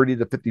selling $30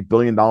 to $50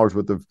 billion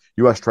worth of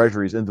U.S.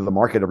 treasuries into the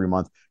market every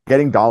month,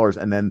 getting dollars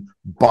and then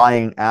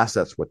buying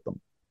assets with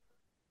them,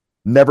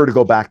 never to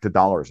go back to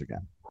dollars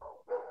again.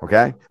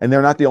 Okay. And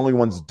they're not the only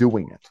ones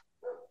doing it.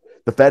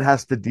 The Fed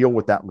has to deal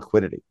with that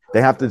liquidity.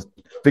 They have to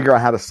figure out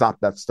how to sop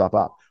that stuff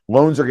up.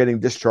 Loans are getting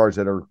discharged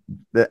and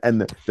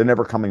they're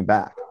never coming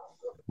back.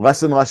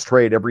 Less and less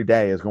trade every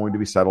day is going to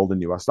be settled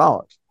in US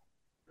dollars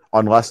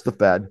unless the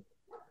Fed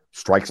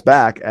strikes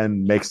back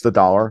and makes the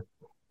dollar,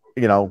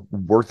 you know,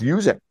 worth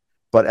using.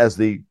 But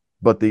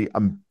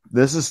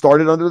this has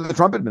started under the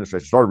Trump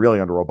administration, started really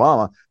under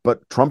Obama,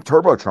 but Trump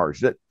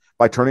turbocharged it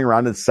by turning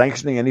around and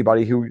sanctioning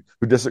anybody who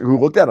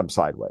looked at him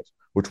sideways,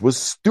 which was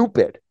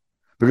stupid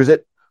because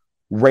it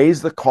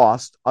raised the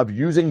cost of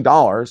using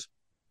dollars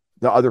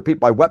to other people.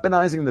 By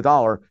weaponizing the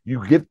dollar,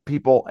 you give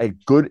people a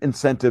good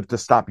incentive to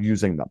stop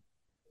using them.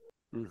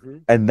 Mm-hmm.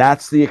 And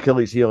that's the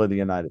Achilles heel of the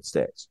United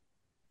States.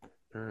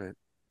 All right.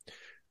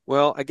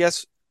 Well, I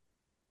guess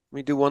let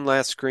me do one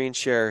last screen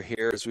share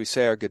here as we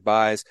say our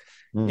goodbyes.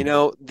 You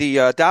know,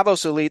 the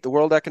Davos elite, the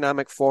World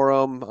Economic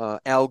Forum,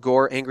 Al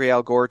Gore, angry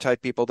Al Gore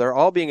type people, they're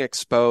all being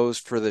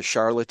exposed for the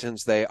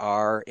charlatans they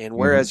are. And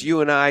whereas you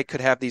and I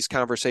could have these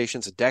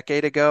conversations a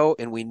decade ago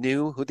and we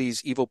knew who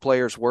these evil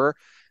players were,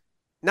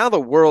 now the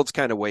world's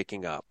kind of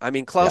waking up. I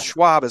mean, Klaus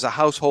Schwab is a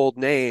household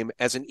name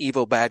as an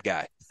evil bad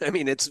guy. I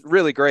mean, it's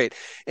really great.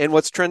 And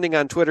what's trending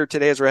on Twitter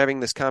today as we're having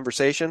this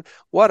conversation,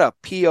 what a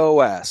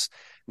POS.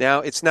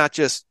 Now, it's not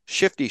just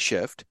Shifty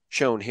Shift,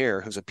 shown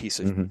here, who's a piece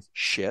of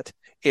shit.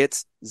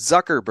 It's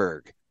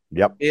Zuckerberg.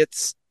 Yep.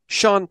 It's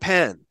Sean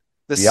Penn,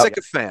 the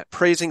sycophant,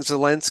 praising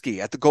Zelensky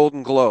at the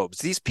Golden Globes.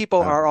 These people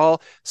are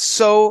all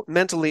so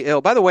mentally ill.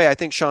 By the way, I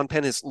think Sean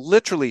Penn is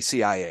literally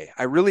CIA.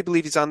 I really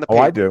believe he's on the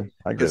paper. Oh, I do.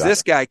 Because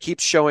this guy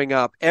keeps showing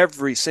up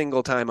every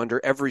single time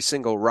under every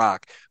single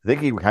rock. I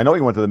know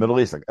he went to the Middle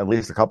East at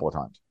least a couple of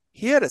times.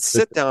 He had to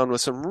sit down with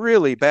some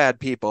really bad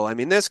people. I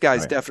mean, this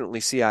guy's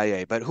definitely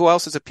CIA, but who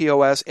else is a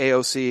POS,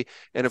 AOC,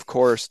 and of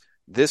course,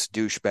 this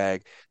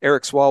douchebag,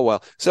 Eric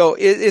Swalwell. So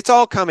it's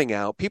all coming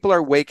out. People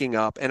are waking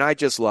up, and I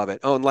just love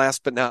it. Oh, and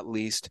last but not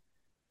least,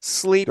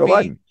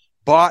 sleepy,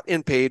 bought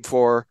and paid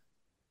for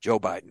Joe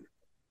Biden.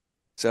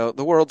 So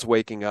the world's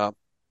waking up.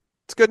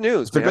 It's good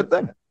news. It's a good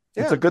thing.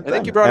 Yeah, it's a good thing. I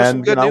think you brought us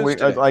some good news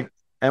today.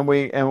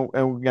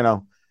 You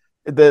know,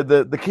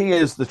 the key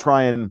is to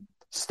try and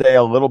stay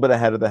a little bit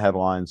ahead of the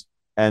headlines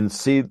and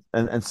see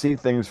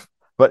things.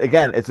 But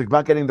again, it's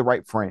about getting the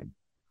right frame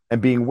and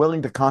being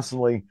willing to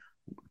constantly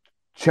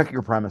check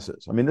your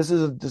premises. I mean, this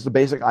is just a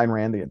basic Ayn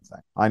Rand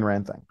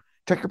thing.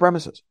 Check your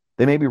premises.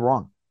 They may be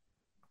wrong.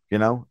 You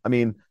know, I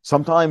mean,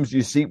 sometimes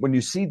when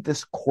you see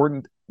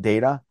discordant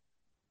data,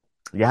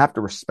 you have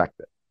to respect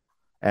it.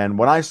 And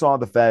when I saw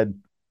the Fed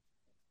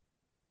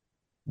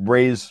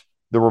raise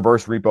the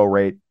reverse repo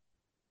rate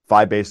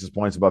 5 basis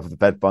points above the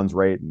Fed funds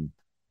rate and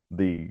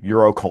the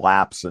euro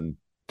collapse in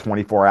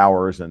 24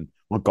 hours and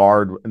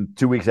Lagarde, and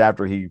 2 weeks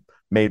after he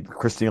made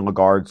Christine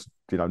Lagarde's,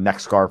 you know,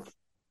 neck scarf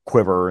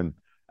quiver and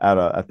at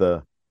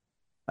a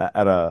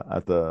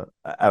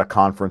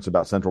conference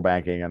about central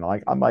banking, and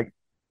I'm like,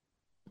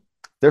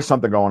 there's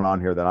something going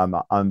on here that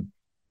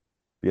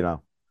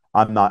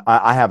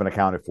I haven't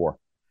accounted for.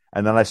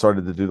 And then I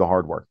started to do the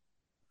hard work,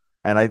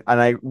 and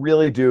I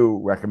really do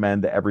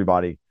recommend to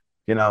everybody,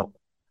 you know,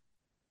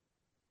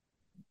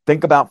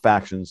 think about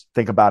factions,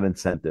 think about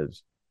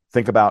incentives,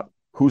 think about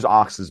whose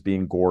ox is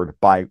being gored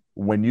by.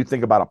 When you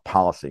think about a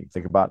policy,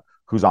 think about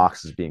whose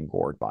ox is being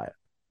gored by it,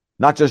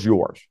 not just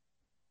yours,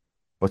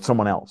 but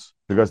someone else,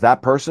 because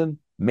that person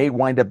may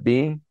wind up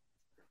being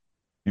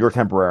your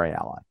temporary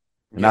ally.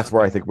 And that's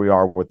where I think we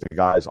are with the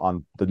guys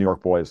on the New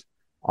York boys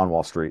on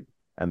Wall Street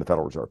and the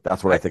Federal Reserve.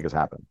 That's what I think has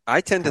happened.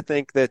 I tend to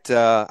think that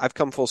I've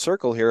come full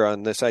circle here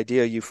on this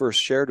idea you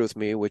first shared with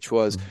me, which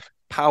was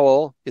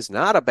Powell is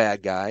not a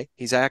bad guy.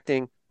 He's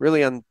acting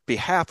really on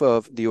behalf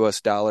of the U.S.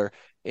 dollar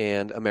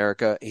and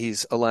America.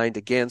 He's aligned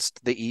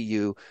against the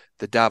EU,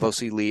 the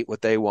Davos elite,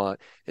 what they want.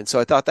 And so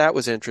I thought that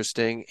was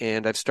interesting.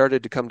 And I've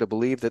started to come to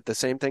believe that the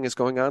same thing is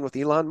going on with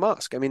Elon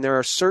Musk. I mean, there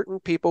are certain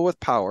people with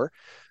power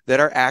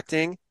that are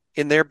acting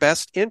in their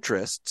best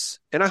interests.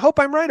 And I hope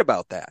I'm right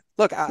about that.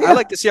 Look, I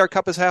like to see our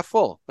cup as half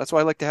full. That's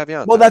why I like to have you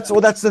on. Well,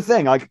 that's the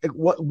thing. Like,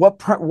 what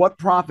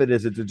profit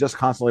is it to just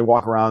constantly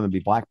walk around and be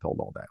blackpilled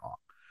all day long?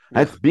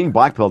 Yeah. Being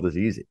blackpilled is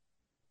easy,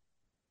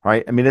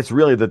 right? I mean, it's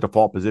really the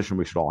default position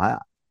we should all have.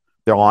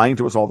 They're lying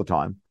to us all the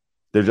time.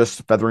 They're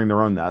just feathering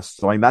their own nests.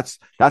 So I mean,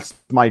 that's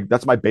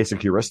my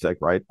basic heuristic,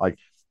 right? Like,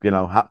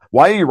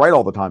 why are you right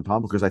all the time,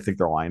 Tom? Because I think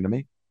they're lying to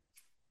me.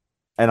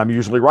 And I'm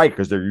usually right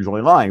because they're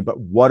usually lying. But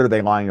what are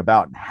they lying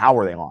about and how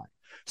are they lying?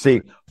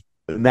 See,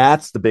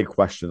 that's the big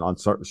question on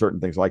certain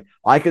things. Like,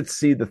 I could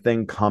see the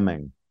thing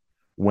coming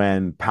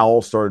when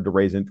Powell started to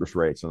raise interest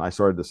rates. And I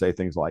started to say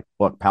things like,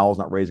 look, Powell's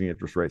not raising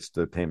interest rates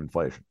to tame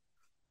inflation.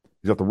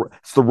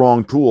 It's the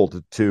wrong tool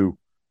to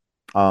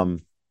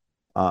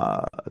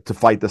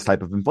fight this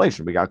type of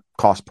inflation. We got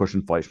cost push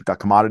inflation. We got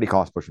commodity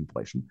cost push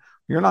inflation.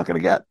 You're not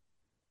going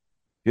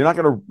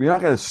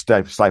to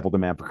stifle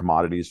demand for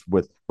commodities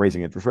with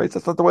raising interest rates.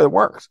 That's not the way it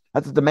works.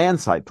 That's a demand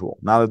side tool,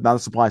 not a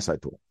supply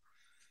side tool.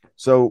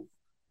 So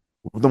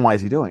then why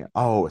is he doing it?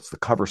 Oh, it's the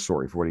cover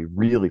story for what he's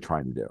really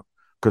trying to do.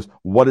 Because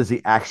what is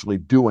he actually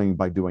doing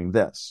by doing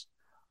this?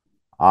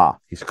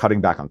 He's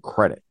cutting back on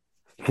credit.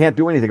 He can't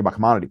do anything about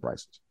commodity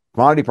prices.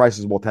 Commodity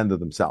prices will tend to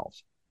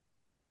themselves.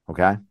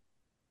 Okay?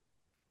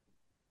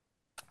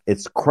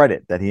 It's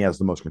credit that he has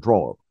the most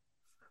control over.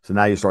 So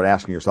now you start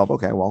asking yourself,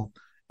 okay, well,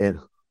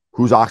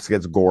 whose ox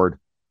gets gored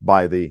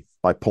by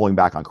pulling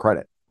back on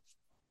credit?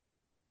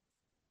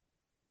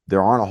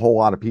 There aren't a whole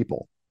lot of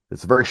people.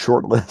 It's a very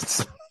short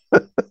list.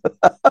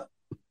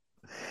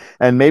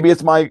 And maybe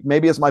it's my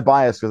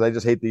bias because I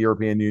just hate the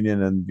European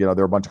Union and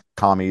they're a bunch of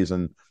commies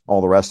and all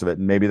the rest of it.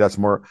 And maybe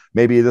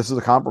this is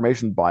a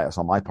confirmation bias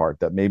on my part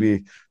that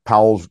maybe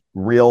Powell's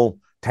real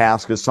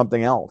task is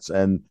something else.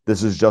 And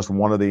this is just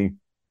one of the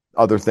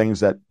other things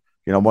that,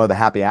 one of the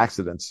happy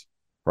accidents,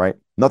 right?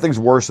 Nothing's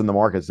worse in the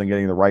markets than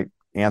getting the right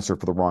answer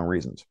for the wrong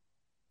reasons,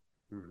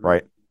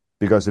 right?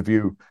 Because if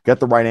you get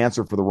the right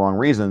answer for the wrong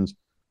reasons,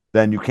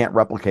 then you can't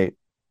replicate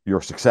your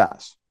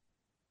success,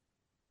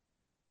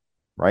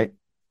 right?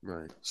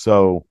 Right.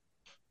 So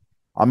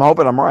I'm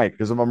hoping I'm right,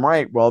 because if I'm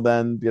right, well,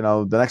 then,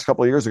 the next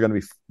couple of years are going to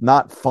be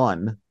not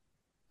fun,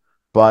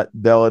 but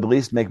they'll at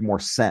least make more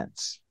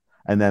sense.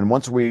 And then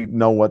once we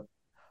know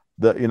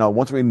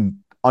once we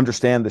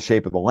understand the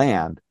shape of the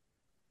land,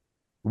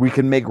 we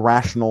can make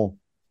rational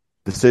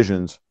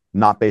decisions,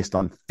 not based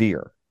on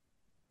fear,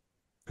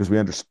 because we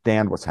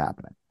understand what's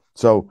happening.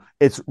 So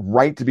it's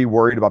right to be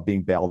worried about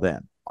being bailed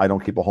in. I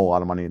don't keep a whole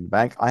lot of money in the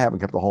bank. I haven't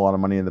kept a whole lot of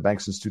money in the bank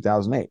since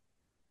 2008.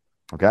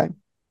 Okay.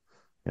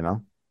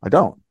 I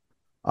don't.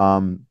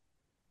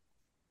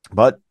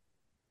 But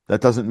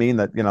that doesn't mean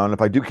that, and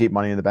if I do keep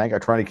money in the bank, I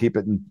try to keep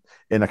it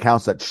in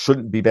accounts that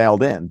shouldn't be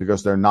bailed in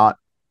because they're not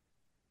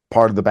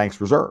part of the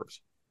bank's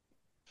reserves.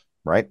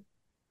 Right.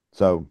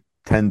 So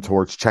tend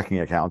towards checking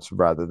accounts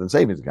rather than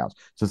savings accounts.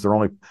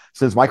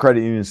 Since my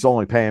credit union is still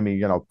only paying me,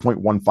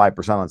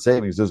 0.15% on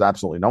savings, there's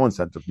absolutely no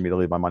incentive for me to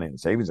leave my money in the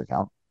savings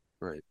account.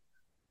 Right.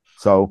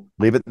 So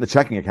leave it in the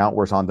checking account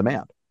where it's on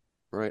demand.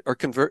 Right. Or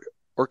convert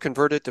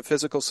it to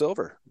physical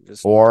silver.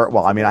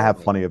 I have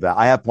plenty of that.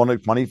 I have plenty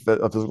of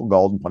physical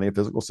gold and plenty of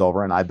physical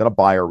silver, and I've been a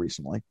buyer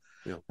recently.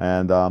 Yeah.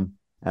 And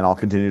I'll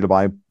continue to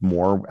buy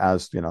more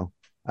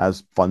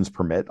as funds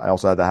permit. I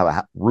also had to have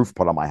a roof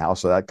put on my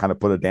house, so that kind of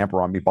put a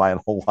damper on me buying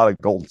a whole lot of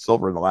gold and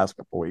silver in the last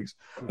couple of weeks.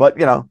 But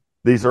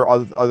these are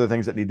other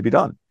things that need to be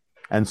done,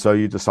 and so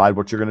you decide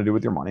what you're going to do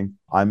with your money.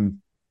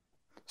 I'm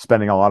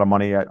spending a lot of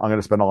money. I'm going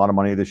to spend a lot of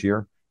money this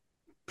year,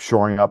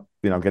 shoring up,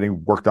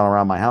 getting work done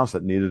around my house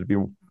that needed to be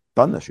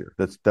done this year.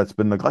 That's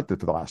been neglected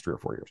for the last 3 or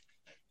 4 years.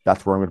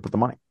 That's where I'm going to put the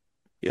money.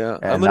 Yeah,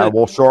 and that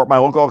will shore up my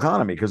local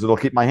economy because it'll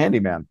keep my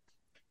handyman.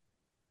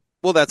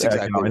 Well, that's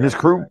exactly right. And his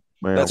crew.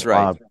 That's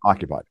right.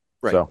 Occupied.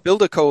 Right. So,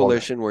 build a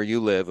coalition where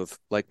you live of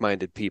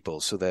like-minded people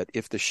so that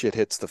if the shit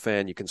hits the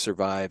fan, you can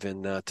survive.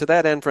 And to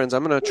that end, friends,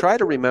 I'm going to try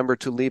to remember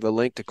to leave a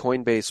link to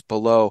Coinbase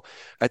below.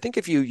 I think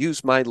if you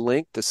use my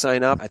link to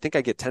sign up, I think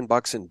I get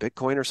 $10 in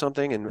Bitcoin or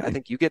something. And I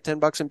think you get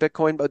 $10 in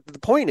Bitcoin. But the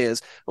point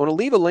is, I want to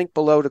leave a link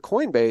below to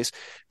Coinbase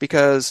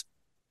because,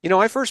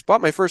 I first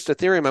bought my first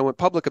Ethereum. I went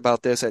public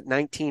about this at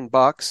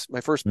 $19, my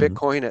first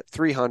Bitcoin at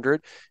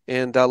 300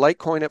 and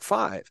Litecoin at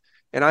 5.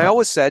 And I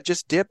always said,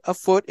 just dip a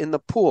foot in the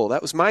pool.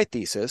 That was my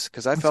thesis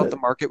because I felt the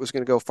market was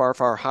going to go far,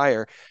 far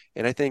higher.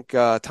 And I think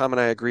Tom and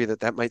I agree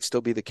that might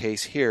still be the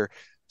case here.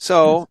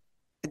 So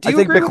do you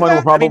agree with that? Bitcoin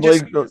will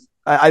probably,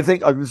 I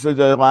think this is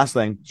the last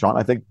thing, Sean.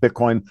 I think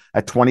Bitcoin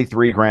at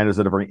 23 grand is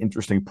at a very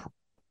interesting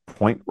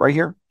point right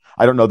here.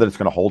 I don't know that it's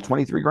going to hold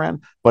 23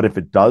 grand, but if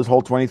it does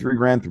hold 23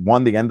 grand through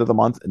the end of the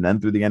month and then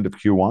through the end of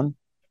Q1,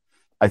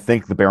 I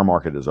think the bear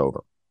market is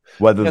over.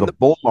 Whether the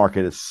bull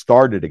market has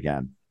started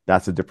again,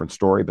 that's a different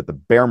story, but the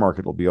bear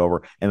market will be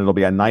over, and it'll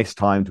be a nice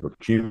time to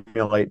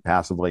accumulate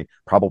passively,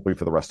 probably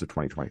for the rest of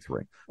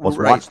 2023. Let's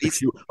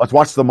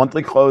watch the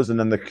monthly close and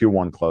then the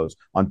Q1 close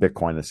on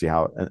Bitcoin and see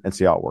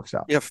how it works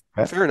out. Yeah,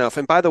 okay? Fair enough.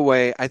 And by the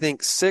way, I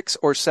think 6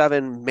 or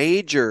 7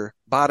 major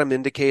bottom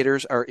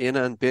indicators are in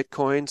on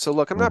Bitcoin. So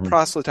look, I'm not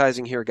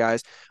proselytizing here,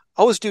 guys.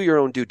 Always do your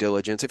own due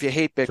diligence. If you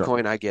hate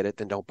Bitcoin, I get it,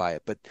 then don't buy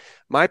it. But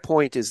my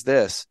point is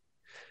this.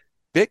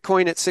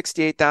 Bitcoin at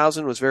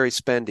 68,000 was very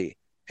spendy.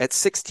 At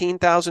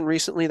 16,000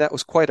 recently, that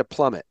was quite a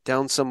plummet,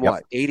 down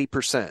somewhat,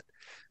 80%.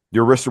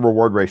 Your risk to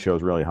reward ratio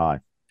is really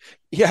high.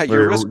 Yeah,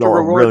 your risk to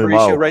reward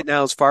ratio right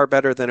now is far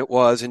better than it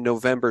was in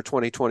November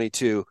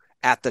 2022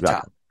 at the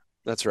top.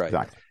 That's right.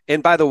 Exactly.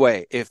 And by the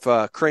way, if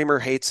Kramer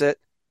hates it,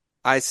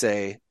 I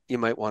say you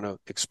might want to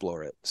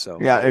explore it. So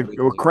yeah,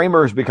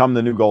 Kramer has become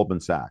the new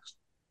Goldman Sachs.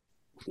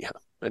 Yeah,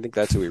 I think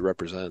that's who he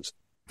represents.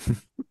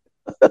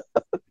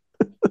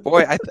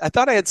 Boy, I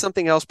thought I had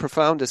something else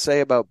profound to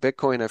say about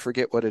Bitcoin. I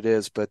forget what it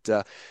is. But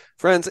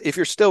friends, if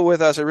you're still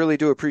with us, I really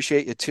do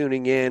appreciate you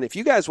tuning in. If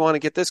you guys want to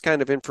get this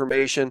kind of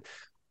information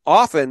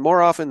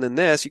more often than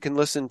this, you can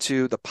listen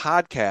to the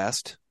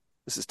podcast.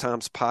 This is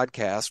Tom's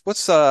podcast.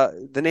 What's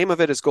the name of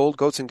it is Gold,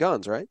 Goats, and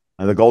Guns, right?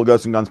 The Gold,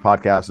 Goats, and Guns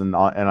podcast. And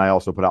I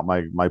also put out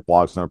my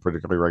blogs on a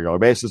particularly regular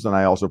basis. And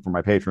I also, for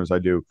my patrons, I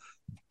do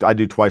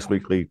twice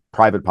weekly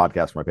private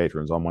podcasts for my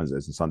patrons on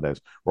Wednesdays and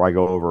Sundays, where I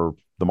go over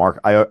the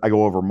market. I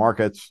go over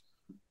markets.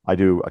 I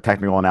do a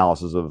technical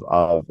analysis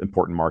of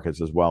important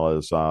markets, as well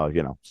as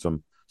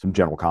some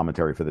general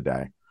commentary for the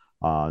day.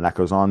 And that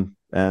goes on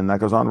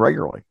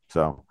regularly.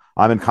 So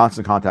I'm in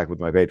constant contact with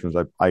my patrons.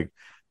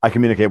 I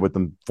communicate with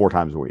them 4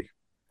 times a week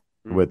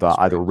with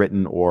either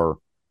written or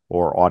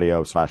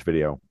audio /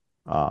 video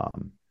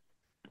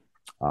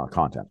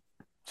content.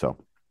 So.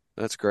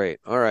 That's great.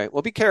 All right.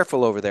 Well, be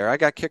careful over there. I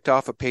got kicked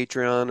off of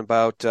Patreon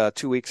about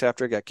 2 weeks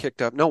after I got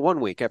kicked off. No,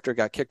 1 week after I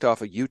got kicked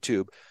off of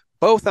YouTube,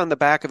 both on the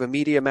back of a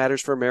Media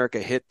Matters for America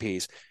hit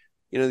piece.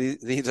 You know,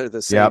 these are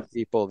the same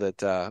people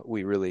that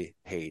we really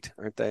hate,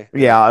 aren't they?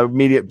 Yeah.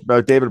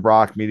 David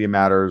Brock, Media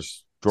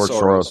Matters, George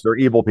Soros. They're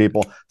evil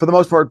people. For the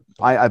most part,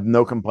 I have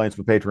no complaints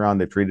with Patreon.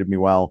 They've treated me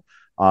well.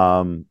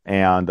 I'm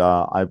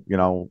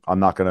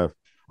not going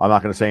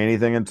to say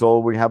anything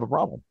until we have a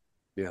problem.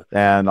 Yeah,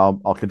 and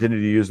I'll continue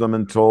to use them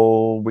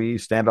until we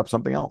stand up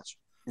something else.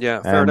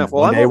 Yeah, fair enough.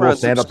 Well, we'll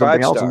stand up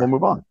something else and we'll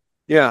move on.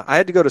 Yeah, I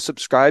had to go to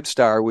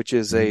Subscribestar, which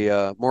is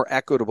a more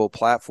equitable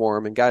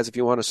platform. And guys, if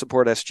you want to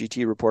support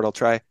SGT Report, I'll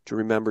try to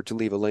remember to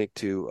leave a link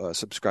to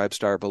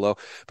Subscribestar below.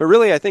 But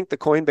really, I think the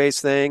Coinbase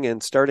thing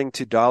and starting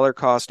to dollar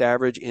cost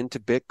average into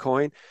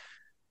Bitcoin,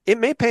 it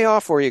may pay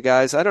off for you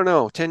guys. I don't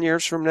know. 10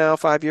 years from now,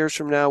 5 years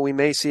from now, we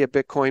may see a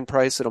Bitcoin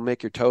price that'll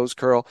make your toes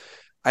curl.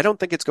 I don't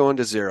think it's going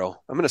to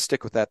zero. I'm going to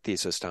stick with that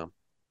thesis, Tom.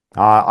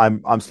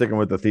 I'm sticking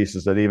with the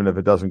thesis that even if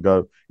it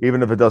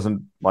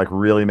doesn't like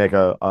really make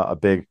a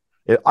big,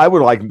 I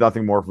would like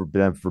nothing more for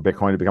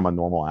Bitcoin to become a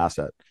normal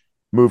asset,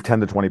 move 10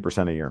 to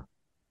 20% a year.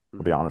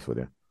 To be honest with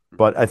you,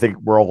 but I think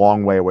we're a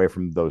long way away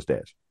from those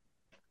days.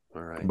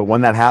 All right. But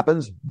when that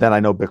happens, then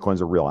I know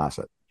Bitcoin's a real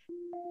asset.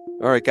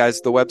 All right,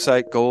 guys. The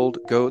website Gold,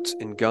 Goats,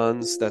 and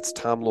Guns. That's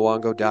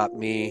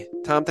TomLuongo.me.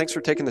 Tom, thanks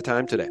for taking the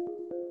time today.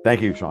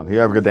 Thank you, Sean. You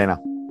have a good day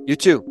now. You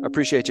too. I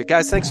appreciate you.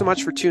 Guys, thanks so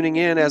much for tuning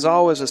in. As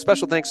always, a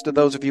special thanks to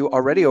those of you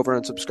already over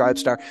on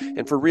Subscribestar.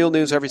 And for real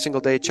news every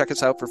single day, check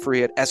us out for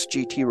free at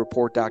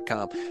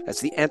sgtreport.com. That's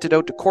the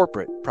antidote to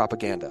corporate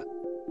propaganda.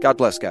 God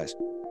bless, guys.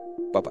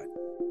 Bye-bye.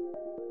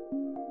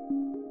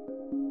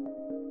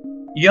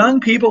 Young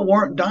people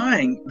weren't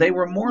dying. They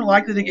were more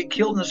likely to get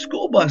killed in a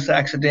school bus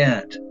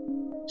accident.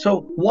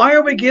 So why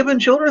are we giving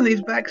children these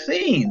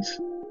vaccines?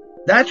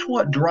 That's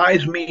what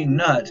drives me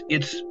nuts.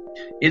 It's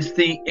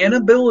the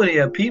inability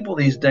of people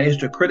these days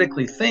to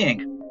critically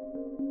think.